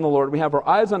trust in the Lord, we have our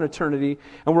eyes on eternity,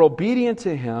 and we're obedient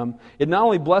to Him, it not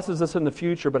only blesses us in the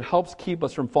future, but helps keep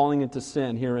us from falling into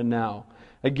sin here and now.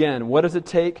 Again, what does it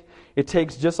take? It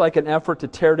takes just like an effort to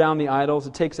tear down the idols.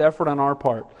 It takes effort on our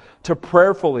part to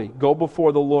prayerfully go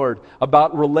before the Lord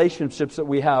about relationships that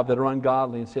we have that are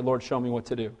ungodly and say, Lord, show me what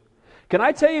to do. Can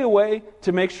I tell you a way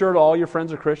to make sure that all your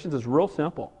friends are Christians? It's real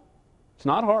simple. It's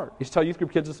not hard. I used to tell youth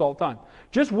group kids this all the time.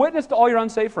 Just witness to all your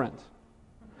unsafe friends.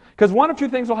 Because one of two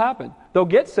things will happen. They'll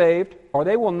get saved, or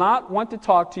they will not want to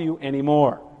talk to you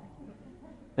anymore.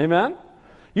 Amen?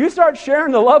 You start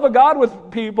sharing the love of God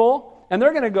with people, and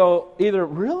they're going to go either,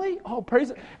 really? Oh, praise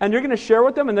it. And you're going to share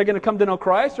with them, and they're going to come to know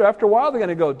Christ, or after a while, they're going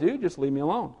to go, dude, just leave me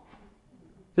alone.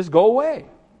 Just go away,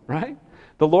 right?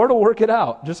 The Lord will work it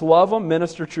out. Just love them,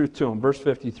 minister truth to them. Verse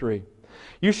 53.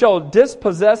 You shall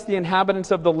dispossess the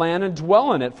inhabitants of the land and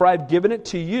dwell in it, for I have given it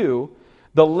to you,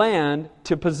 the land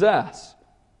to possess.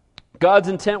 God's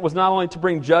intent was not only to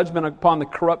bring judgment upon the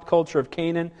corrupt culture of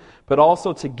Canaan, but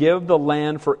also to give the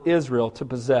land for Israel to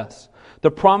possess. The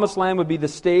promised land would be the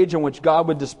stage in which God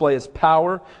would display His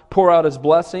power, pour out His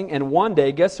blessing, and one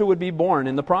day, guess who would be born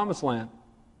in the promised land?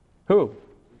 Who?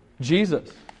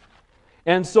 Jesus.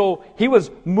 And so He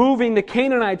was moving the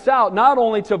Canaanites out, not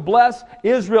only to bless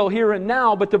Israel here and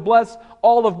now, but to bless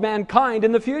all of mankind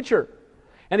in the future.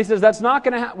 And He says, that's not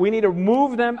going to happen. We need to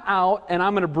move them out, and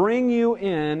I'm going to bring you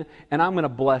in, and I'm going to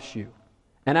bless you.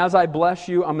 And as I bless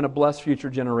you, I'm going to bless future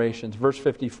generations. Verse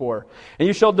 54. And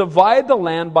you shall divide the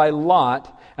land by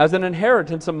lot as an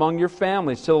inheritance among your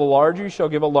families. To the larger you shall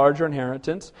give a larger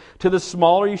inheritance. To the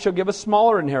smaller you shall give a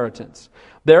smaller inheritance.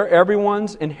 There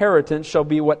everyone's inheritance shall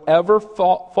be whatever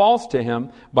falls to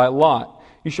him by lot.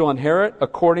 You shall inherit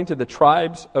according to the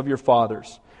tribes of your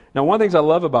fathers. Now, one of the things I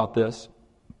love about this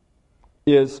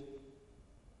is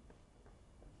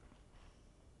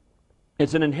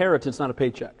it's an inheritance, not a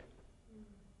paycheck.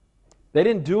 They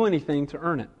didn't do anything to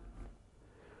earn it.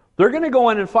 They're going to go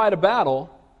in and fight a battle,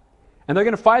 and they're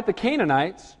going to fight the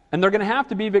Canaanites, and they're going to have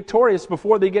to be victorious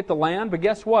before they get the land. But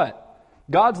guess what?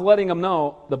 God's letting them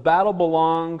know the battle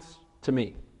belongs to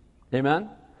me. Amen?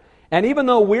 And even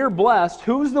though we're blessed,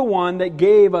 who's the one that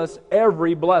gave us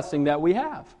every blessing that we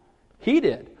have? He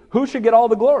did. Who should get all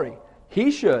the glory?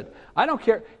 He should. I don't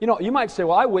care. You know, you might say,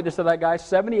 well, I witnessed to that guy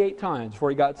 78 times before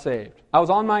he got saved. I was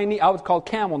on my knee. I was called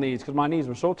camel knees because my knees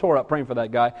were so tore up praying for that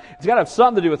guy. It's got to have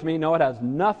something to do with me. No, it has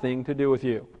nothing to do with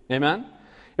you. Amen?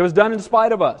 It was done in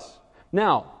spite of us.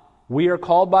 Now, we are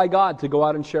called by God to go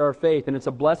out and share our faith, and it's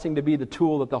a blessing to be the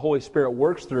tool that the Holy Spirit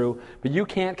works through, but you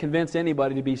can't convince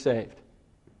anybody to be saved.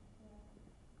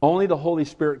 Only the Holy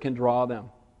Spirit can draw them.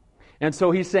 And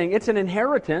so He's saying it's an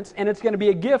inheritance, and it's going to be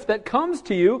a gift that comes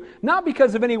to you, not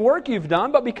because of any work you've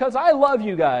done, but because I love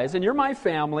you guys, and you're my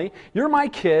family, you're my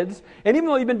kids, and even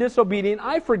though you've been disobedient,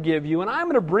 I forgive you, and I'm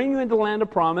going to bring you into the land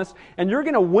of promise, and you're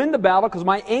going to win the battle because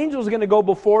my angels are going to go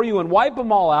before you and wipe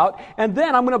them all out, and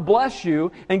then I'm going to bless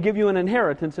you and give you an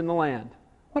inheritance in the land.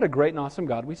 What a great and awesome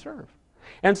God we serve.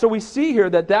 And so we see here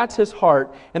that that's His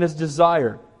heart and His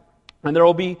desire. And there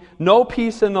will be no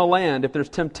peace in the land if there's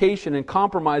temptation and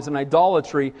compromise and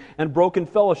idolatry and broken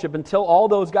fellowship until all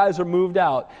those guys are moved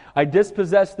out. I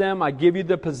dispossess them, I give you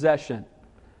the possession.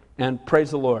 And praise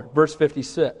the Lord. Verse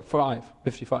 55.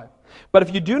 But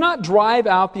if you do not drive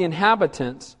out the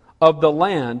inhabitants of the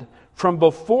land from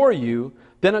before you,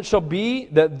 then it shall be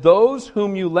that those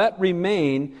whom you let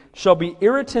remain shall be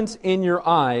irritants in your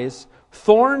eyes,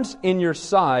 thorns in your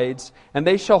sides, and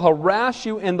they shall harass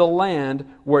you in the land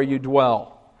where you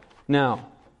dwell. Now,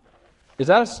 is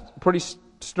that a pretty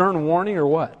stern warning or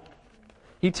what?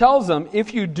 He tells them,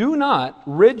 if you do not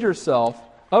rid yourself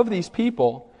of these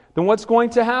people, then what's going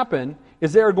to happen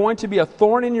is they are going to be a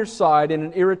thorn in your side and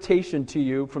an irritation to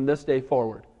you from this day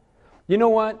forward. You know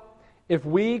what? If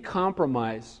we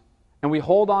compromise and we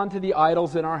hold on to the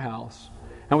idols in our house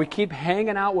and we keep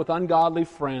hanging out with ungodly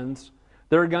friends,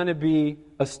 they're going to be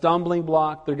a stumbling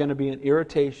block, they're going to be an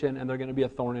irritation, and they're going to be a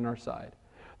thorn in our side.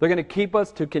 They're going to keep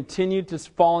us to continue to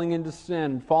falling into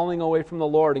sin, falling away from the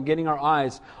Lord, and getting our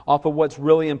eyes off of what's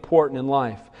really important in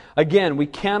life. Again, we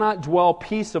cannot dwell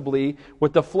peaceably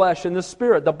with the flesh and the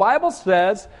spirit. The Bible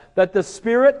says that the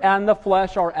spirit and the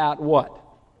flesh are at what?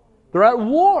 They're at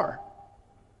war.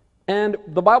 And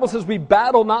the Bible says we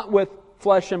battle not with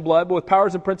flesh and blood, but with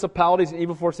powers and principalities and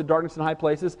evil forces of darkness in high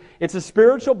places. It's a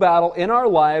spiritual battle in our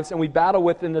lives, and we battle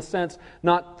with, in the sense,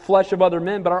 not flesh of other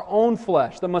men, but our own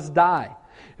flesh that must die.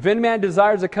 If any man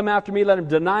desires to come after me, let him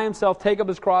deny himself, take up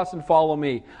his cross, and follow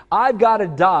me. I've got to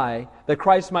die that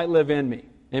Christ might live in me.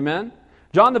 Amen?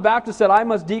 John the Baptist said, I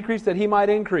must decrease that He might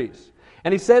increase.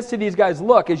 And he says to these guys,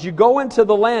 look, as you go into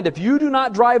the land, if you do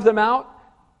not drive them out,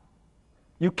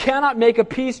 you cannot make a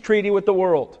peace treaty with the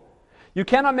world. You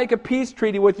cannot make a peace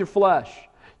treaty with your flesh.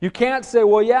 You can't say,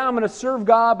 well, yeah, I'm going to serve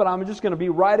God, but I'm just going to be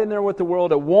right in there with the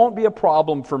world. It won't be a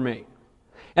problem for me.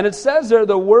 And it says there,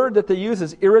 the word that they use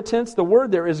is irritants. The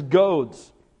word there is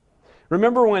goads.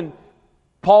 Remember when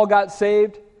Paul got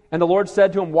saved and the Lord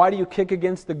said to him, why do you kick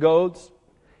against the goads?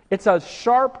 It's a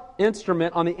sharp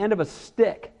instrument on the end of a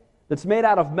stick that's made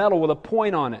out of metal with a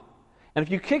point on it. And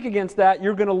if you kick against that,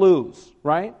 you're going to lose,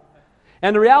 right?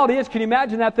 And the reality is, can you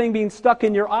imagine that thing being stuck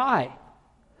in your eye?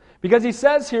 Because he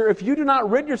says here, if you do not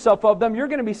rid yourself of them, you're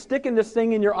going to be sticking this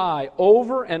thing in your eye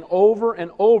over and over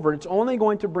and over. It's only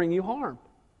going to bring you harm.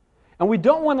 And we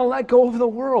don't want to let go of the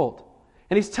world.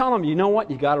 And he's telling them, you know what?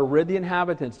 You got to rid the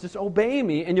inhabitants. Just obey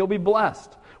me and you'll be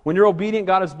blessed. When you're obedient,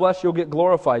 God is blessed, you'll get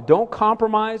glorified. Don't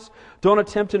compromise. Don't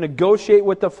attempt to negotiate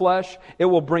with the flesh. It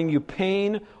will bring you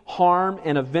pain, harm,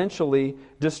 and eventually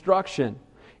destruction.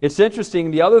 It's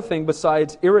interesting, the other thing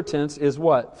besides irritants is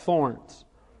what? Thorns.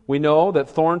 We know that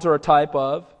thorns are a type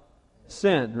of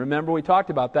sin. Remember we talked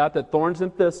about that thorns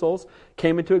and thistles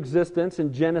came into existence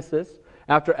in Genesis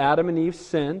after Adam and Eve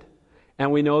sinned.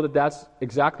 And we know that that's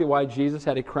exactly why Jesus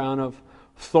had a crown of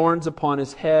thorns upon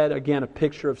his head. Again, a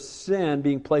picture of sin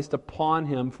being placed upon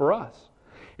him for us.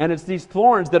 And it's these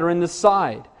thorns that are in the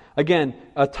side. Again,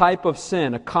 a type of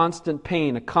sin, a constant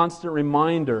pain, a constant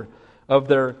reminder of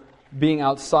their being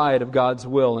outside of God's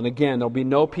will. And again, there'll be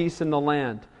no peace in the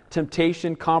land.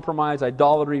 Temptation, compromise,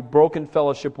 idolatry, broken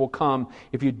fellowship will come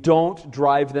if you don't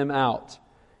drive them out.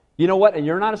 You know what? And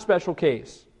you're not a special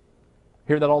case.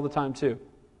 Hear that all the time too.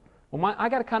 Well, I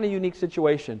got a kind of unique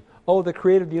situation. Oh, the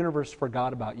creator of the universe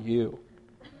forgot about you.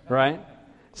 Right?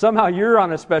 Somehow you're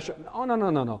on a special... Oh,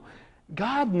 no.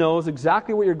 God knows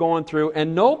exactly what you're going through,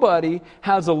 and nobody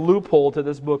has a loophole to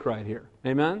this book right here.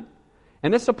 Amen?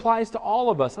 And this applies to all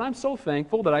of us. And I'm so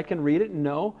thankful that I can read it and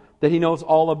know that He knows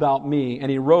all about me, and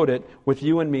He wrote it with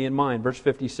you and me in mind. Verse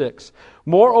 56.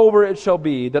 Moreover, it shall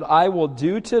be that I will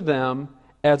do to them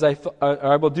as I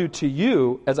will do to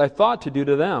you as I thought to do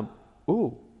to them.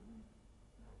 Ooh.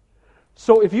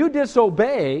 So if you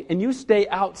disobey and you stay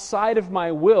outside of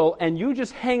my will and you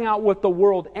just hang out with the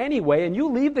world anyway and you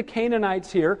leave the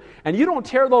Canaanites here and you don't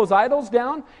tear those idols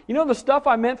down, you know the stuff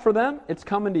I meant for them, it's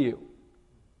coming to you.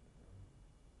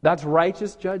 That's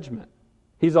righteous judgment.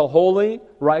 He's a holy,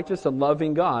 righteous, and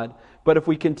loving God. But if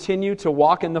we continue to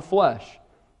walk in the flesh,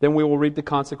 then we will reap the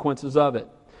consequences of it.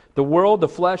 The world, the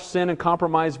flesh, sin, and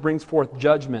compromise brings forth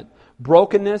judgment.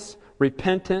 Brokenness,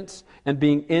 repentance, and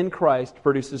being in Christ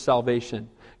produces salvation.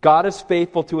 God is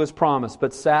faithful to His promise,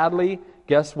 but sadly,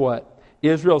 guess what?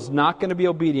 Israel's not going to be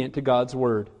obedient to God's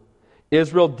word.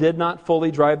 Israel did not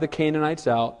fully drive the Canaanites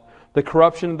out. The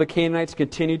corruption of the Canaanites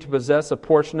continued to possess a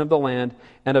portion of the land,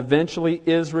 and eventually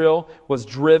Israel was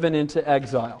driven into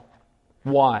exile.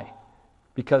 Why?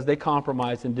 Because they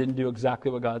compromised and didn't do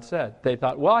exactly what God said. They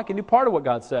thought, well, I can do part of what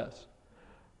God says.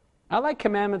 I like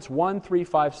commandments 1, 3,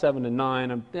 5, 7, and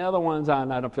 9. And the other ones I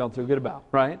don't feel too good about,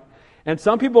 right? And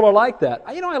some people are like that.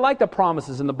 I like the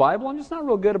promises in the Bible. I'm just not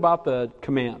real good about the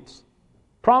commands.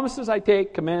 Promises I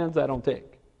take, commands I don't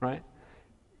take, right?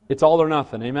 It's all or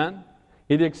nothing, amen?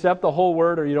 Either accept the whole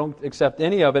word or you don't accept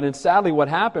any of it. And sadly what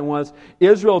happened was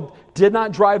Israel did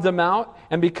not drive them out,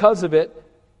 and because of it,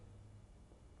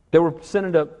 they were sent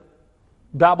into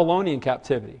Babylonian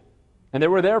captivity. And they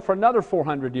were there for another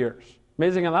 400 years.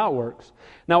 Amazing how that works.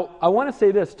 Now, I want to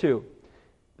say this too.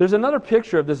 There's another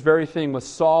picture of this very thing with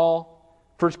Saul,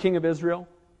 first king of Israel,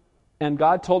 and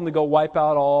God told him to go wipe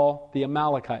out all the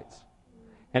Amalekites.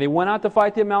 And he went out to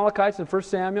fight the Amalekites in 1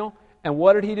 Samuel, and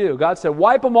what did he do? God said,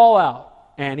 wipe them all out.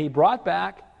 And he brought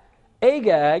back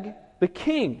Agag, the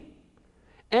king,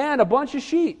 and a bunch of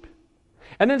sheep.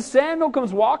 And then Samuel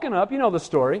comes walking up, you know the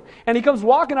story, and he comes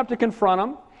walking up to confront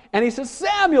him, and he says,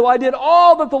 Samuel, I did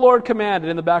all that the Lord commanded.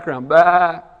 In the background,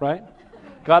 bah, right?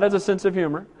 God has a sense of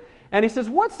humor. And he says,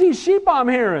 what's these sheep I'm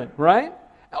hearing, right?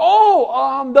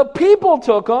 The people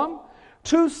took them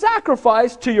to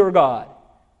sacrifice to your God.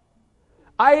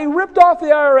 I ripped off the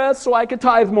IRS so I could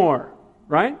tithe more,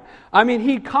 right? I mean,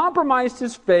 he compromised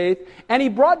his faith, and he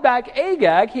brought back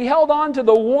Agag. He held on to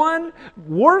the one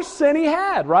worst sin he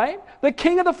had, right? The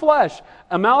king of the flesh.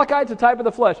 Amalekite's a type of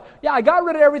the flesh. Yeah, I got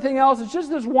rid of everything else. It's just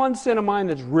this one sin of mine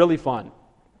that's really fun.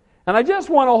 And I just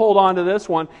want to hold on to this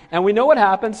one. And we know what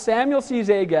happens. Samuel sees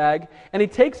Agag, and he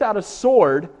takes out a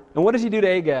sword. And what does he do to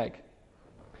Agag?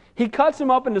 He cuts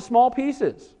him up into small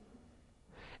pieces.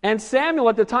 And Samuel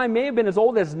at the time may have been as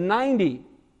old as 90.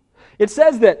 It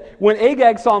says that when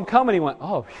Agag saw him coming, he went,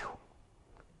 oh, whew,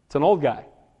 it's an old guy.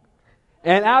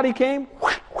 And out he came,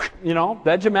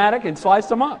 that dramatic, and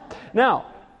sliced him up. Now,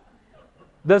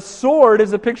 the sword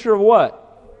is a picture of what?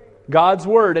 God's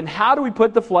word. And how do we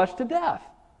put the flesh to death?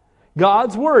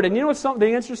 God's Word. And you know what's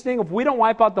something interesting? If we don't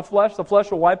wipe out the flesh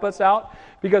will wipe us out.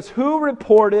 Because who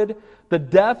reported the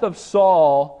death of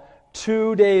Saul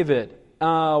to David?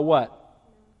 What?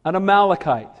 An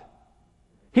Amalekite.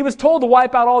 He was told to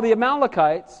wipe out all the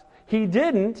Amalekites. He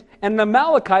didn't, and the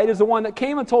Amalekite is the one that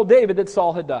came and told David that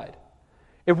Saul had died.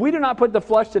 If we do not put the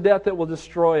flesh to death, it will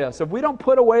destroy us. If we don't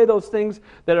put away those things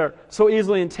that are so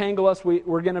easily entangle us,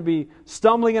 we're going to be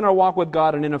stumbling in our walk with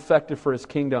God and ineffective for His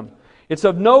kingdom. It's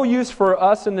of no use for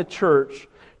us in the church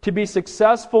to be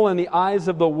successful in the eyes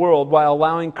of the world while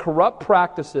allowing corrupt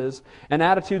practices and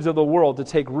attitudes of the world to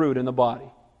take root in the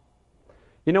body.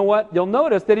 You know what? You'll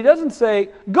notice that He doesn't say,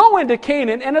 go into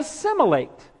Canaan and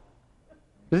assimilate.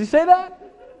 Does He say that?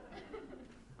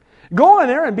 Go in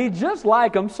there and be just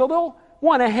like them so they'll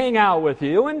want to hang out with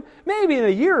you, and maybe in a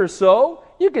year or so,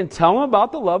 you can tell them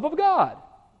about the love of God.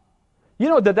 You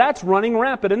know that's running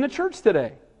rampant in the church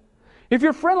today. If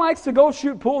your friend likes to go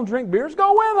shoot pool and drink beers,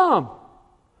 go with him.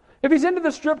 If he's into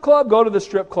the strip club, go to the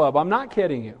strip club. I'm not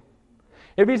kidding you.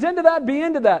 If he's into that, be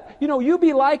into that. You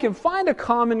be like him. Find a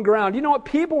common ground. You know what?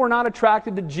 People were not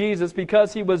attracted to Jesus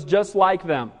because He was just like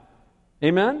them.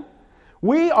 Amen?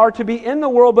 We are to be in the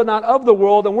world but not of the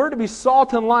world, and we're to be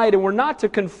salt and light, and we're not to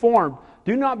conform.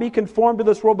 Do not be conformed to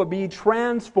this world, but be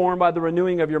transformed by the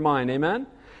renewing of your mind. Amen?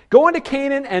 Go into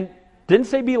Canaan and didn't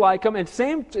say be like them, and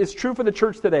same is true for the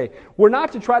church today. We're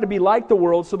not to try to be like the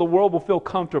world so the world will feel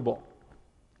comfortable.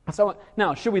 So,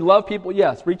 now, should we love people?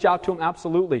 Yes. Reach out to them?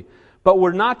 Absolutely. But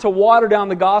we're not to water down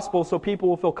the gospel so people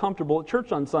will feel comfortable at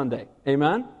church on Sunday.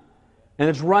 Amen? And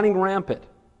it's running rampant.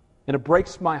 And it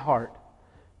breaks my heart.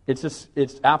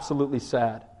 It's absolutely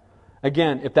sad.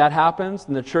 Again, if that happens,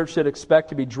 then the church should expect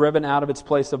to be driven out of its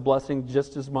place of blessing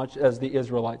just as much as the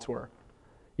Israelites were.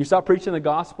 You stop preaching the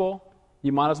gospel,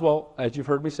 you might as well, as you've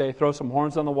heard me say, throw some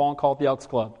horns on the wall and call it the Elks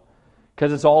Club.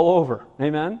 Because it's all over.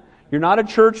 Amen? You're not a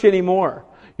church anymore.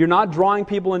 You're not drawing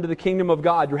people into the kingdom of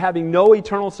God. You're having no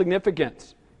eternal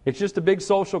significance. It's just a big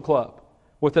social club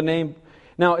with a name.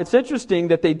 Now, it's interesting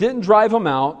that they didn't drive them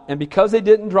out, and because they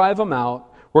didn't drive them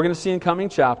out, we're going to see in coming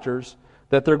chapters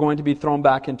that they're going to be thrown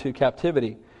back into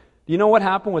captivity. Do you know what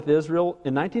happened with Israel?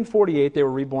 In 1948, they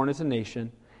were reborn as a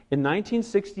nation. In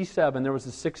 1967, there was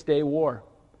a 6-day war.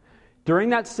 During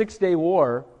that 6-day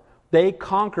war, they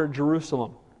conquered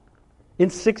Jerusalem in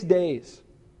 6 days.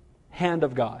 Hand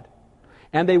of God.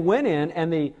 And they went in,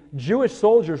 and the Jewish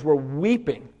soldiers were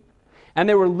weeping. And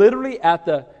they were literally at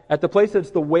the place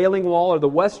that's the Wailing Wall or the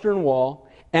Western Wall.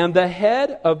 And the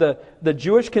head of the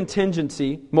Jewish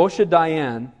contingency, Moshe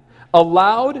Dayan,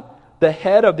 allowed the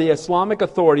head of the Islamic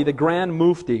authority, the Grand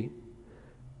Mufti,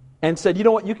 and said, you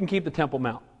know what, you can keep the Temple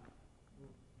Mount.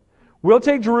 We'll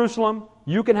take Jerusalem,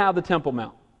 you can have the Temple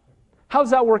Mount.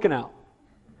 How's that working out?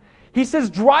 He says,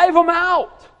 drive them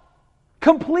out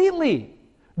completely.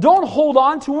 Don't hold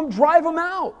on to them, drive them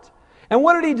out. And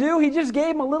what did he do? He just gave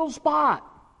them a little spot.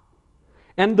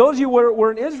 And those of you who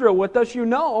were in Israel with us, you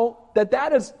know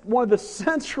that is one of the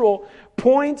central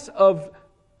points of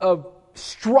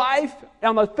strife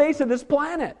on the face of this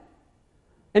planet.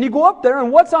 And you go up there,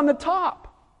 and what's on the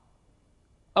top?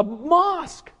 A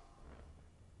mosque.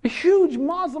 A huge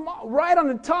Muslim right on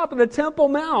the top of the Temple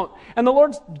Mount. And the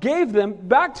Lord gave them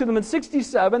back to them in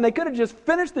 67. They could have just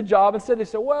finished the job. Instead, they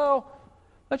said, well,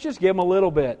 let's just give them a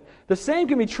little bit. The same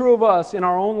can be true of us in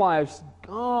our own lives.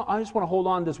 Oh, I just want to hold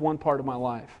on to this one part of my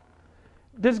life.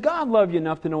 Does God love you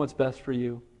enough to know what's best for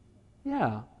you?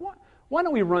 Yeah. Why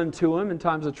don't we run to Him in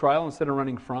times of trial instead of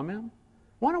running from Him?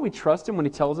 Why don't we trust Him when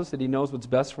He tells us that He knows what's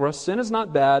best for us? Sin is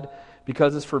not bad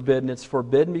because it's forbidden. It's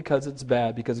forbidden because it's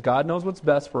bad. Because God knows what's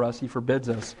best for us, He forbids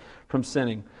us from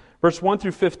sinning. Verse 1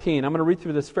 through 15. I'm going to read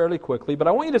through this fairly quickly, but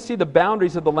I want you to see the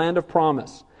boundaries of the land of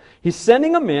promise. He's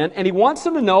sending them in, and He wants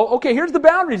them to know, okay, here's the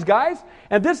boundaries, guys,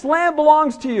 and this land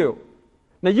belongs to you.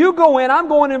 Now you go in, I'm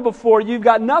going in before you, you've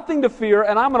got nothing to fear,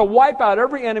 and I'm going to wipe out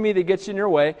every enemy that gets in your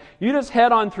way. You just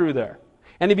head on through there.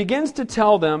 And He begins to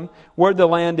tell them where the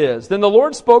land is. Then the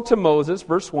Lord spoke to Moses,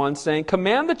 verse 1, saying,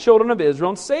 command the children of Israel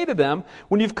and say to them,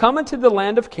 when you've come into the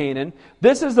land of Canaan,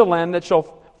 this is the land that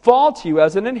shall fall to you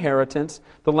as an inheritance,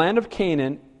 the land of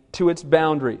Canaan to its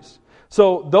boundaries.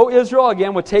 So, though Israel,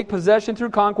 again, would take possession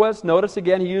through conquest, notice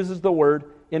again He uses the word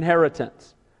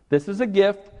inheritance. This is a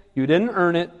gift. You didn't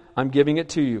earn it. I'm giving it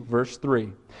to you. Verse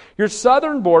 3. Your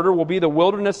southern border will be the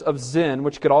wilderness of Zin,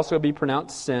 which could also be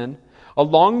pronounced Sin,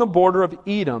 along the border of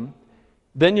Edom.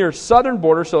 Then your southern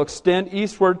border shall extend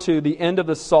eastward to the end of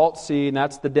the Salt Sea, and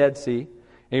that's the Dead Sea.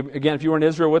 Again, if you were in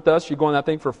Israel with us, you go on that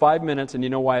thing for 5 minutes, and you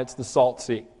know why it's the Salt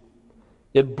Sea.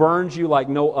 It burns you like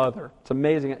no other. It's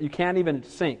amazing. You can't even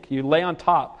sink. You lay on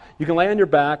top. You can lay on your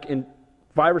back in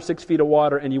 5 or 6 feet of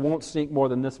water, and you won't sink more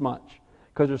than this much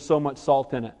because there's so much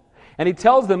salt in it. And he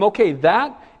tells them, okay,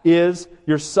 that is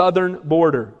your southern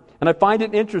border. And I find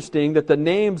it interesting that the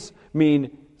names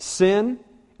mean sin,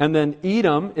 and then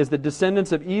Edom is the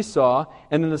descendants of Esau,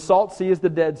 and then the Salt Sea is the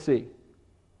Dead Sea.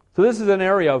 So this is an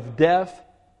area of death,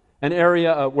 an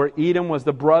area where Edom was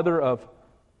the brother of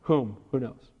whom? Who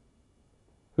knows?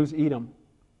 Who's Edom?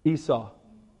 Esau.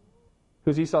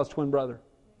 Who's Esau's twin brother?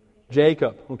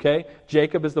 Jacob, okay?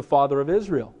 Jacob is the father of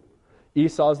Israel.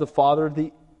 Esau is the father of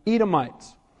the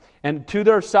Edomites. And to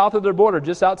their south of their border,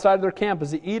 just outside of their camp,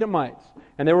 is the Edomites.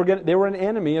 And they were an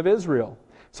enemy of Israel.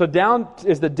 So down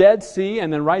is the Dead Sea,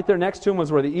 and then right there next to them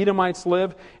was where the Edomites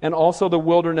live, and also the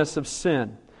wilderness of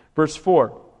Sin. Verse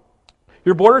 4.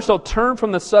 Your border shall turn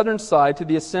from the southern side to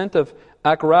the ascent of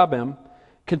Akrabim,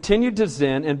 continue to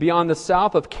Zin, and beyond the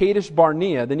south of Kadesh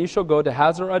Barnea. Then you shall go to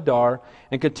Hazar Adar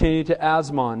and continue to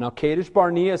Asmon. Now Kadesh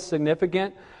Barnea is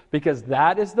significant because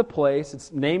that is the place,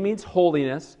 its name means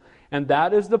holiness, and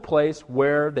that is the place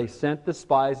where they sent the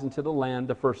spies into the land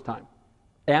the first time.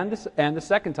 And the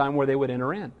second time where they would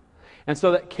enter in. And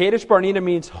so that Kadesh Barnea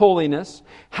means holiness.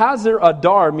 Hazar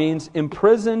Adar means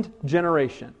imprisoned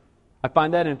generation. I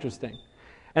find that interesting.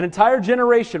 An entire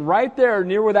generation right there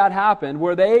near where that happened,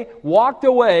 where they walked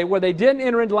away, where they didn't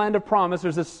enter into the land of promise.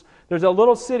 There's a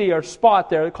little city or spot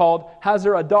there called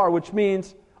Hazar Adar, which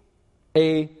means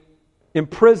a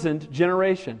imprisoned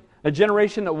generation. A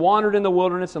generation that wandered in the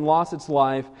wilderness and lost its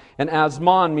life. And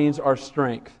Asmon means our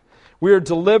strength. We are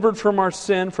delivered from our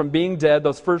sin, from being dead,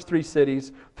 those first 3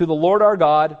 cities, through the Lord our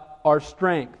God, our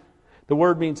strength. The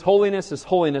word means holiness has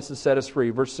set us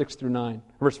free. Verse 5 through 9,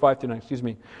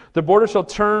 The border shall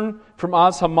turn from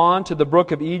Azhaman to the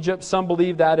brook of Egypt. Some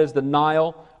believe that is the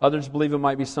Nile. Others believe it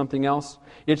might be something else.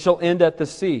 It shall end at the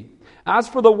sea. As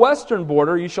for the western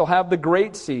border, you shall have the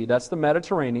great sea. That's the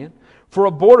Mediterranean. For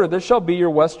a border, this shall be your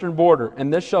western border,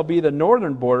 and this shall be the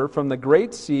northern border. From the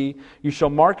great sea, you shall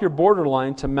mark your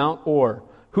borderline to Mount Or.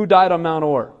 Who died on Mount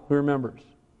Or? Who remembers?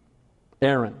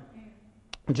 Aaron.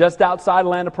 Just outside the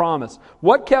land of promise.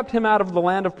 What kept him out of the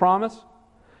land of promise?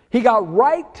 He got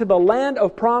right to the land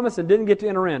of promise and didn't get to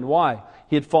enter in. Why?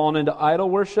 He had fallen into idol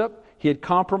worship. He had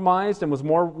compromised and was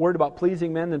more worried about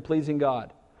pleasing men than pleasing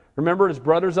God. Remember, his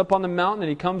brother's up on the mountain and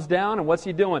he comes down, and what's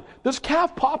he doing? This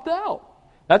calf popped out.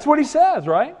 That's what he says,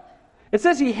 right? It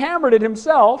says he hammered it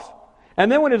himself, and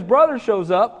then when his brother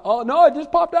shows up, oh no, it just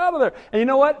popped out of there. And you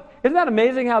know what? Isn't that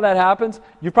amazing how that happens?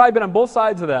 You've probably been on both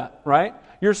sides of that, right?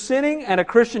 You're sinning and a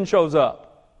Christian shows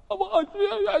up.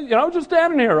 Just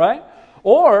standing here, right?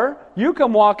 Or you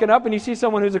come walking up and you see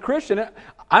someone who's a Christian.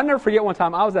 I'll never forget one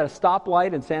time I was at a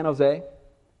stoplight in San Jose,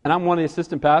 and I'm one of the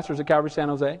assistant pastors at Calvary San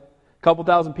Jose. A couple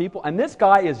thousand people, and this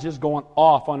guy is just going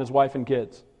off on his wife and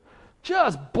kids.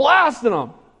 Just blasting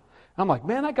them. I'm like,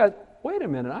 man, that guy, wait a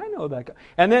minute, I know that guy.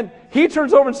 And then he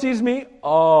turns over and sees me.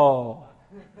 Oh,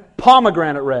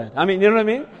 pomegranate red. I mean, you know what I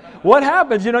mean? What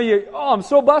happens? I'm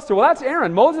so busted. Well, that's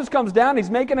Aaron. Moses comes down, he's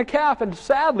making a calf, and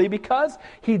sadly, because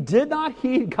he did not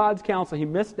heed God's counsel, he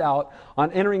missed out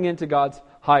on entering into God's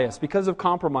highest because of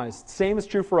compromise. Same is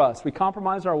true for us. We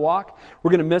compromise our walk,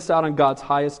 we're going to miss out on God's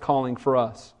highest calling for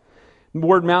us. The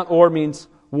word Mount Or means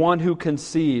one who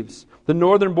conceives. The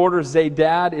northern border,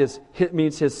 Zadad,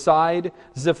 means his side.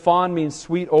 Zephon means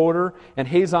sweet odor. And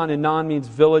Hazon Enan means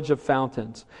village of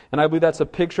fountains. And I believe that's a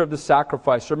picture of the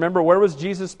sacrifice. Remember, where was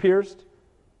Jesus pierced?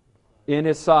 In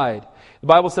his side. The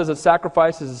Bible says that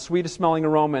sacrifice is the sweetest smelling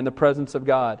aroma in the presence of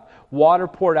God. Water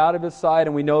poured out of his side,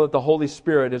 and we know that the Holy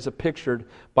Spirit is pictured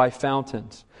by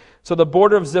fountains. So the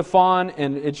border of Zephon,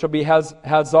 and it shall be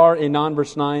Hazar Enan,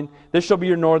 verse 9. This shall be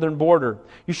your northern border.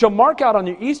 You shall mark out on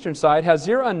your eastern side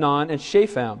Hazar Enan and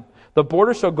Shepham. The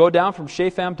border shall go down from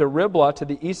Shepham to Riblah to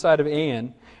the east side of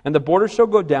Ain, and the border shall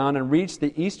go down and reach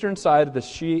the eastern side of the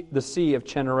sea of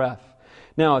Chinnereth.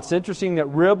 Now, it's interesting that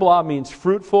Riblah means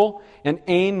fruitful, and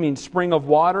Ain means spring of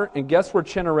water, and guess where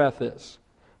Chinnereth is?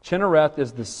 Chinnereth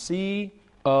is the Sea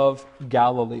of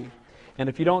Galilee. And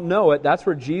if you don't know it, that's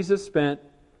where Jesus spent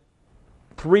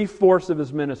 3/4 of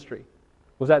his ministry,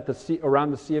 was at the sea,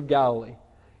 around the Sea of Galilee.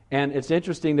 And it's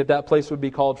interesting that place would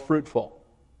be called fruitful.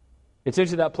 It's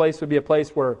interesting that place would be a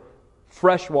place where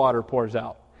fresh water pours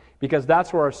out, because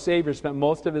that's where our Savior spent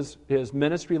most of his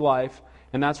ministry life,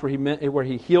 and that's where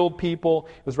he healed people.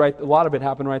 It was right. A lot of it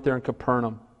happened right there in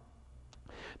Capernaum.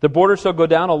 The border shall go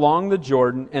down along the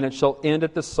Jordan, and it shall end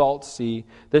at the Salt Sea.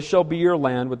 This shall be your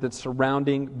land with its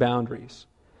surrounding boundaries.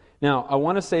 Now, I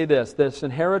want to say this. This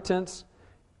inheritance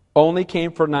only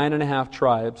came for 9.5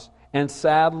 tribes, and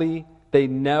sadly, they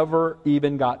never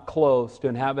even got close to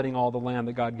inhabiting all the land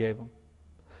that God gave them.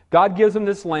 God gives them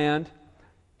this land.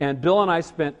 And Bill and I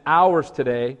spent hours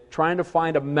today trying to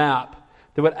find a map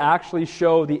that would actually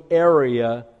show the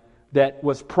area that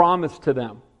was promised to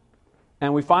them.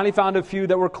 And we finally found a few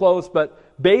that were close,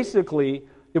 but basically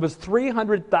it was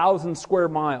 300,000 square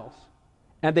miles.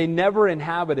 And they never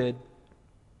inhabited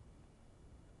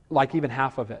like even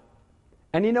half of it.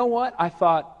 And you know what? I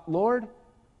thought, Lord,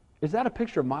 is that a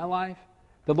picture of my life?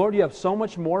 The Lord, you have so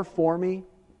much more for me,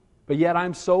 but yet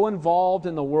I'm so involved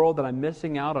in the world that I'm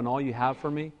missing out on all you have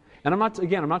for me. And I'm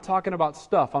not talking about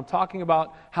stuff. I'm talking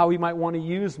about how He might want to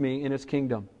use me in His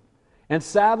kingdom. And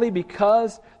sadly,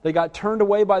 because they got turned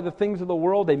away by the things of the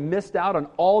world, they missed out on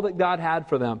all that God had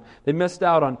for them. They missed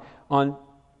out on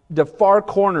the far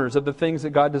corners of the things that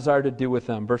God desired to do with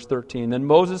them. Verse 13, Then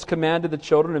Moses commanded the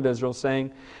children of Israel,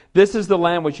 saying, This is the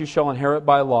land which you shall inherit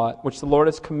by lot, which the Lord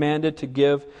has commanded to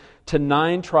give to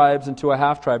 9 tribes and to a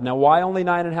half tribe. Now, why only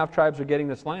 9.5 tribes are getting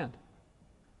this land?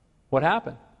 What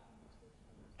happened?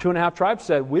 2.5 tribes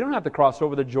said, we don't have to cross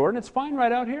over the Jordan. It's fine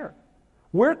right out here.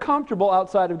 We're comfortable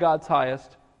outside of God's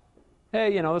highest.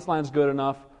 Hey, this land's good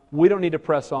enough. We don't need to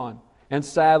press on. And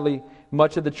sadly,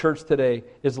 much of the church today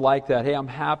is like that. Hey, I'm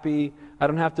happy. I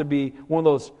don't have to be one of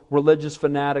those religious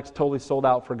fanatics totally sold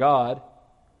out for God.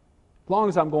 As long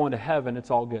as I'm going to heaven, it's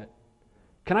all good.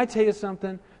 Can I tell you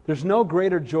something? There's no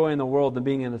greater joy in the world than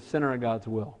being in the center of God's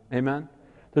will. Amen?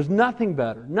 There's nothing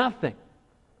better. Nothing.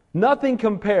 Nothing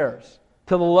compares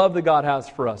to the love that God has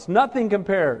for us. Nothing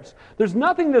compares. There's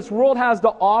nothing this world has to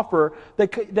offer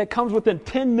that comes within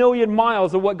 10 million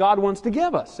miles of what God wants to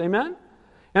give us. Amen?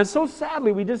 And so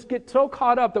sadly, we just get so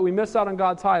caught up that we miss out on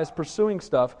God's highest, pursuing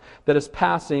stuff that is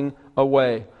passing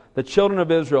away. The children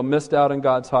of Israel missed out on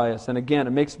God's highest. And again,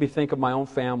 it makes me think of my own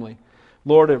family.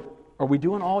 Lord, are we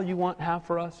doing all you have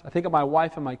for us? I think of my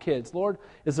wife and my kids. Lord,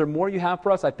 is there more you have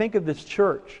for us? I think of this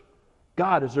church.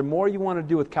 God, is there more you want to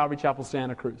do with Calvary Chapel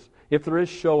Santa Cruz? If there is,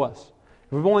 show us.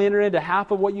 If we've only entered into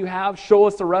half of what you have, show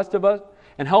us the rest of us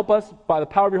and help us by the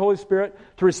power of your Holy Spirit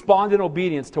to respond in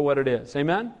obedience to what it is.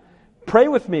 Amen? Pray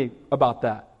with me about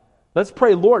that. Let's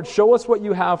pray, Lord, show us what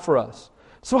you have for us.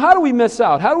 So how do we miss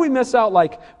out? How do we miss out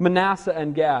like Manasseh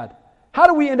and Gad? How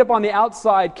do we end up on the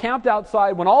outside, camped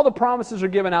outside, when all the promises are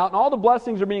given out and all the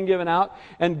blessings are being given out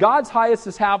and God's highest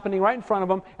is happening right in front of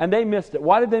them and they missed it?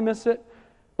 Why did they miss it?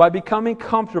 By becoming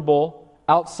comfortable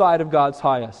outside of God's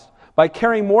highest. By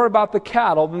caring more about the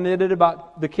cattle than they did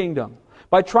about the kingdom.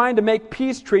 By trying to make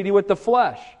peace treaty with the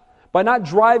flesh. By not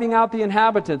driving out the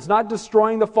inhabitants, not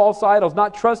destroying the false idols,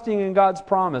 not trusting in God's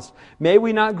promise. May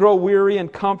we not grow weary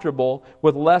and comfortable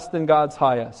with less than God's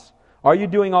highest. Are you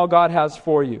doing all God has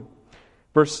for you?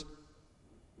 Verse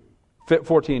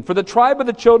 14. For the tribe of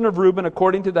the children of Reuben,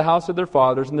 according to the house of their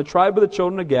fathers, and the tribe of the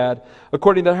children of Gad,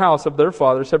 according to the house of their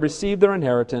fathers, have received their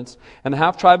inheritance, and the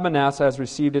half-tribe of Manasseh has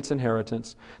received its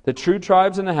inheritance. The true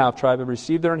tribes and the half-tribe have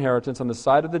received their inheritance on the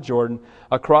side of the Jordan,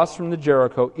 across from the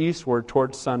Jericho, eastward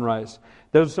towards sunrise.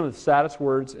 Those are some of the saddest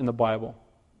words in the Bible.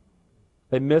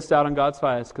 They missed out on God's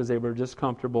highest because they were just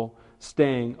comfortable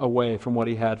staying away from what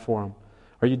He had for them.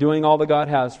 Are you doing all that God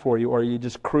has for you, or are you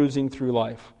just cruising through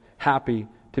life, happy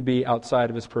to be outside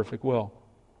of His perfect will?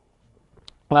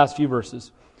 Last few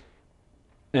verses.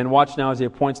 And watch now as He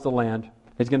appoints the land.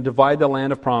 He's going to divide the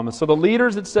land of promise. So the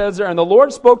leaders, it says there, and the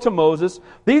Lord spoke to Moses,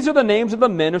 these are the names of the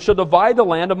men who shall divide the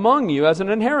land among you as an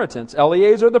inheritance.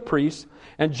 Eleazar the priest,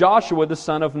 and Joshua the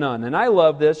son of Nun. And I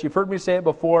love this. You've heard me say it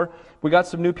before. We got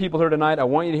some new people here tonight. I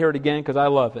want you to hear it again because I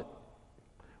love it.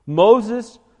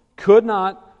 Moses could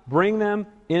not bring them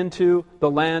into the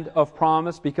land of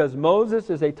promise because Moses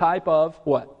is a type of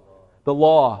what? The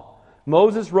law.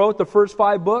 Moses wrote the first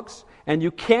 5 books, and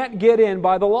you can't get in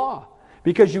by the law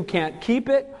because you can't keep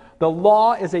it. The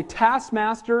law is a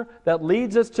taskmaster that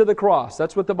leads us to the cross.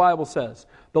 That's what the Bible says.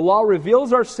 The law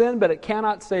reveals our sin, but it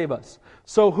cannot save us.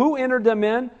 So who entered them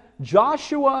in?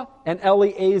 Joshua and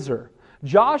Eleazar.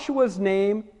 Joshua's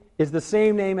name is the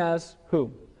same name as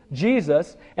who?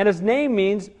 Jesus. And his name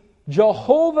means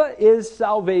Jehovah is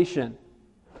salvation.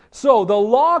 So the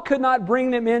law could not bring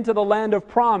them into the land of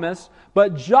promise,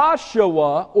 but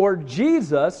Joshua or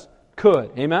Jesus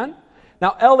could. Amen?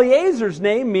 Now Eleazar's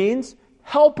name means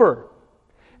helper.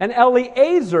 And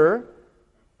Eleazar,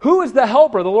 who is the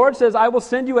helper? The Lord says, I will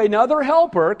send you another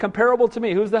helper comparable to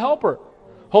me. Who's the helper?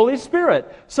 Holy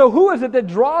Spirit. So who is it that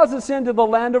draws us into the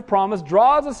land of promise,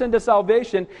 draws us into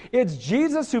salvation? It's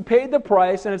Jesus who paid the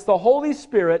price, and it's the Holy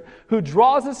Spirit who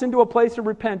draws us into a place of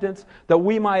repentance that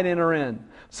we might enter in.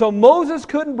 So Moses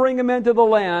couldn't bring him into the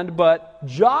land, but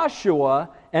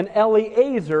Joshua and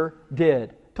Eleazar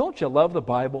did. Don't you love the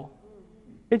Bible?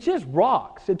 It just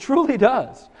rocks. It truly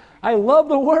does. I love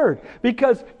the Word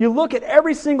because you look at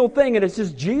every single thing and it's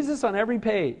just Jesus on every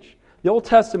page. The Old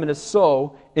Testament is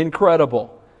so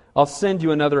incredible. I'll send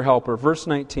you another helper. Verse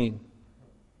 18.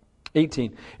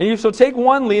 And you shall take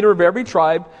one leader of every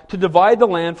tribe to divide the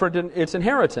land for its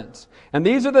inheritance. And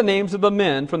these are the names of the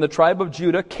men from the tribe of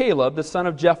Judah, Caleb, the son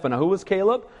of Jephunneh. Who was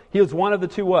Caleb? He was one of the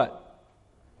two what?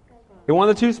 He was one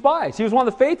of the two spies. He was one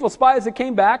of the faithful spies that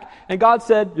came back, and God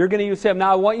said, you're going to use him.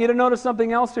 Now I want you to notice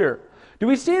something else here. Do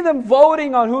we see them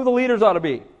voting on who the leaders ought to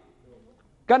be?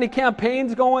 Got any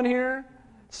campaigns going here?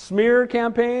 Smear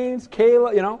campaigns?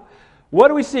 Caleb, What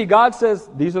do we see? God says,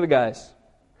 these are the guys.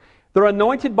 They're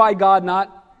anointed by God,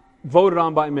 not voted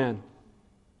on by men.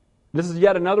 This is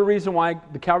yet another reason why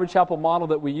the Calvary Chapel model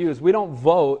that we use, we don't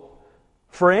vote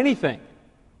for anything.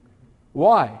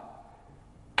 Why?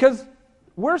 Because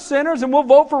we're sinners and we'll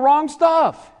vote for wrong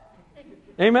stuff.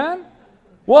 Amen?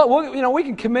 Well, we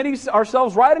can committee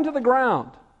ourselves right into the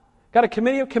ground. Got a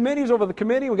committee of committees over the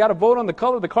committee. We got to vote on the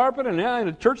color of the carpet, and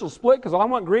the church will split because I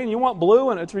want green and you want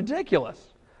blue, and it's ridiculous.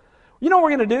 You know what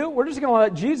we're going to do? We're just going to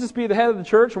let Jesus be the head of the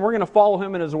church, and we're going to follow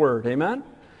him in his word. Amen? And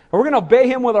we're going to obey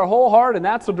him with our whole heart, and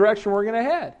that's the direction we're going to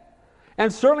head.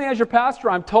 And certainly as your pastor,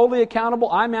 I'm totally accountable.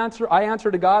 I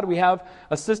answer to God. We have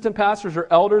assistant pastors or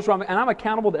elders, and I'm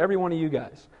accountable to every one of you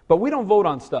guys. But we don't vote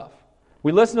on stuff.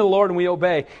 We listen to the Lord and we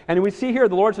obey. And we see here,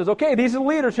 the Lord says, okay, these are the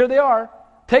leaders. Here they are.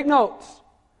 Take notes.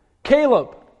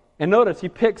 Caleb. And notice, he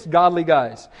picks godly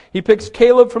guys. He picks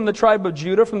Caleb from the tribe of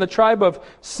Judah, from the tribe of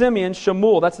Simeon,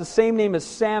 Shemuel. That's the same name as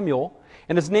Samuel,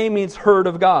 and his name means herd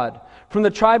of God. From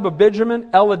the tribe of Benjamin,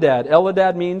 Eladad.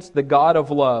 Eladad means the God of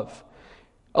love.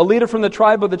 A leader from the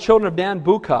tribe of the children of Dan,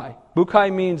 Bukai.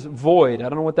 Bukai means void. I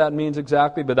don't know what that means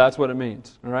exactly, but that's what it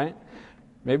means. All right?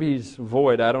 Maybe he's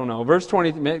void. I don't know. Verse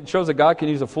 20 shows that God can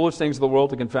use the foolish things of the world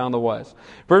to confound the wise.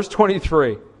 Verse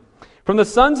 23. From the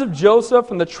sons of Joseph,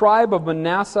 from the tribe of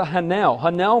Manasseh, Hanel.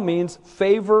 Hanel means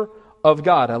favor of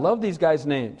God. I love these guys'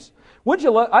 names.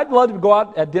 I'd love to go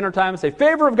out at dinner time and say,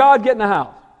 favor of God, get in the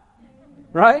house.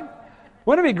 Right?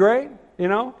 Wouldn't it be great?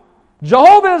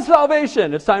 Jehovah is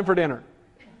salvation. It's time for dinner.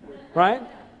 Right?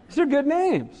 These are good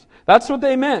names. That's what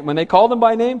they meant when they called them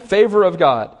by name, favor of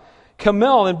God.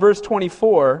 Camel in verse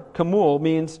 24, Camul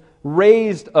means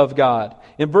raised of God.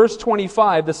 In verse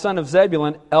 25, the son of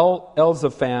Zebulun,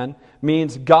 Elzaphan,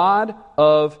 means God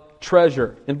of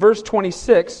treasure. In verse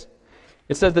 26,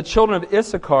 it says the children of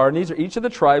Issachar, and these are each of the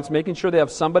tribes, making sure they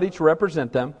have somebody to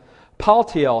represent them.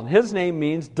 Paltiel, and his name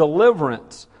means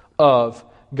deliverance of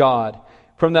God.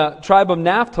 From the tribe of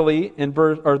Naphtali,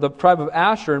 or the tribe of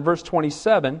Asher, in verse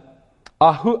 27,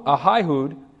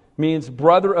 Ahihud means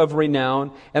brother of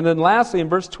renown. And then lastly, in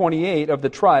verse 28 of the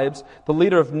tribes, the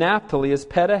leader of Naphtali is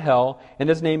Pedahel, and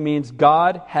his name means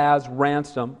God has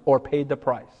ransomed or paid the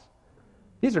price.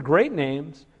 These are great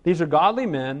names. These are godly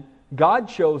men. God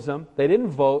chose them. They didn't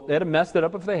vote. They'd have messed it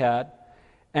up if they had.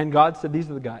 And God said, these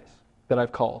are the guys that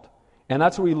I've called. And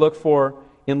that's what we look for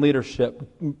in leadership.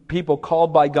 People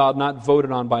called by God, not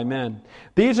voted on by men.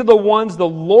 These are the ones the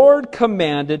Lord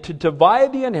commanded to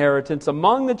divide the inheritance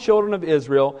among the children of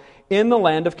Israel in the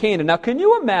land of Canaan. Now, can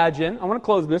you imagine, I want to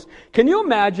close this, can you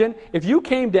imagine if you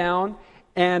came down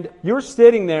and you're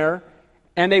sitting there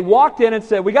and they walked in and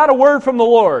said, we got a word from the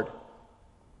Lord.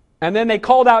 And then they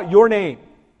called out your name.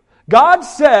 God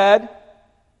said,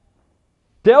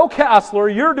 Dale Castler,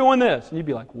 you're doing this. And you'd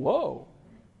be like, whoa.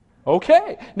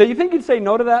 Okay. Now, you think you'd say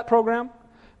no to that program?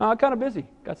 Kind of busy.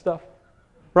 Got stuff.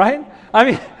 Right? I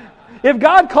mean, if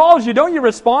God calls you, don't you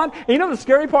respond? And you know the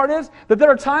scary part is that there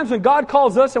are times when God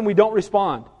calls us and we don't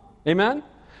respond. Amen?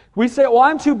 We say, well,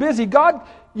 I'm too busy.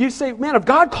 You say, man, if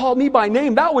God called me by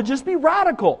name, that would just be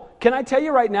radical. Can I tell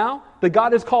you right now that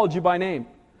God has called you by name?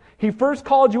 He first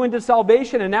called you into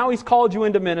salvation, and now He's called you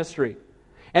into ministry.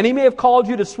 And He may have called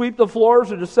you to sweep the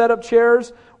floors or to set up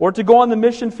chairs or to go on the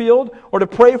mission field or to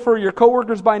pray for your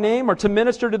coworkers by name or to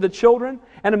minister to the children.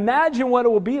 And imagine what it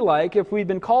will be like if we've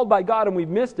been called by God and we've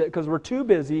missed it because we're too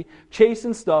busy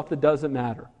chasing stuff that doesn't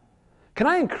matter. Can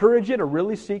I encourage you to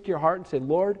really seek your heart and say,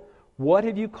 Lord, what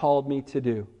have you called me to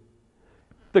do?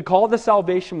 The call to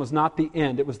salvation was not the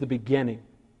end, it was the beginning.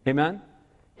 Amen?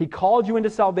 He called you into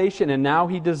salvation and now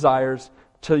He desires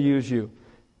to use you.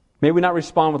 May we not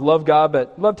respond with love to God,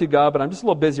 but I'm just a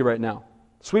little busy right now.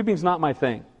 Sweeping's not my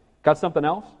thing. Got something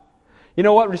else? You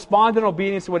know what? Respond in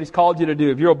obedience to what He's called you to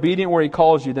do. If you're obedient where He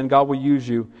calls you, then God will use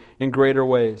you in greater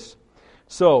ways.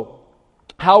 So,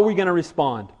 how are we going to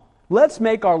respond? Let's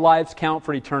make our lives count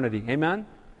for eternity. Amen?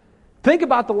 Think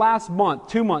about the last month,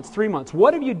 2 months, 3 months.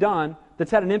 What have you done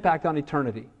that's had an impact on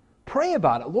eternity? Pray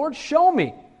about it. Lord, show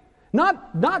me.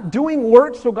 Not doing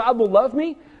work so God will love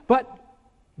me, but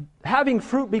having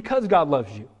fruit because God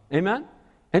loves you. Amen?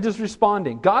 And just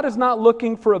responding. God is not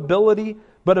looking for ability,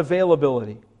 but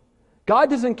availability. God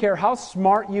doesn't care how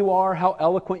smart you are, how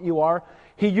eloquent you are.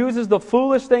 He uses the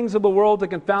foolish things of the world to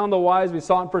confound the wise. We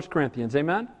saw in 1 Corinthians.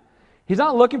 Amen? He's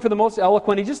not looking for the most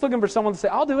eloquent. He's just looking for someone to say,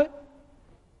 I'll do it.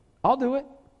 I'll do it.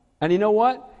 And you know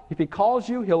what? If He calls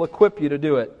you, He'll equip you to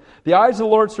do it. The eyes of the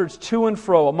Lord search to and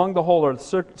fro among the whole earth,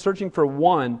 searching for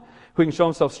one who can show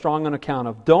himself strong on account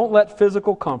of. Don't let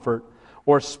physical comfort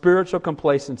or spiritual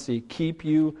complacency keep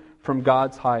you from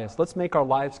God's highest. Let's make our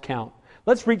lives count.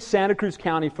 Let's reach Santa Cruz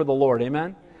County for the Lord.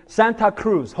 Amen? Santa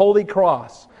Cruz, Holy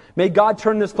Cross. May God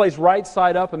turn this place right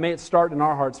side up and may it start in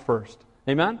our hearts first.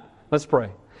 Amen? Let's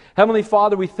pray. Heavenly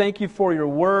Father, we thank You for Your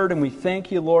Word, and we thank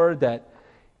You, Lord, that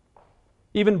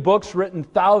even books written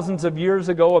thousands of years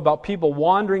ago about people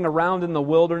wandering around in the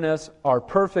wilderness are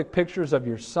perfect pictures of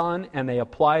Your Son, and they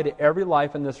apply to every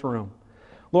life in this room.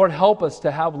 Lord, help us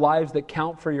to have lives that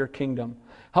count for Your kingdom.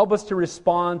 Help us to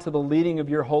respond to the leading of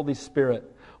Your Holy Spirit.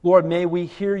 Lord, may we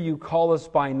hear You call us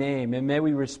by name, and may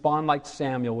we respond like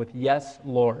Samuel with, yes,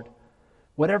 Lord.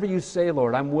 Whatever You say,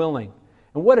 Lord, I'm willing.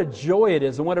 And what a joy it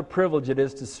is and what a privilege it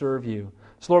is to serve You.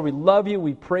 So, Lord, we love You,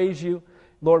 we praise You.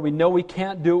 Lord, we know we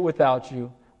can't do it without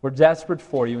You. We're desperate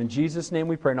for You. In Jesus' name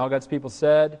we pray. And all God's people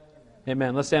said,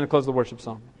 amen. Let's stand and close the worship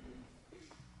song.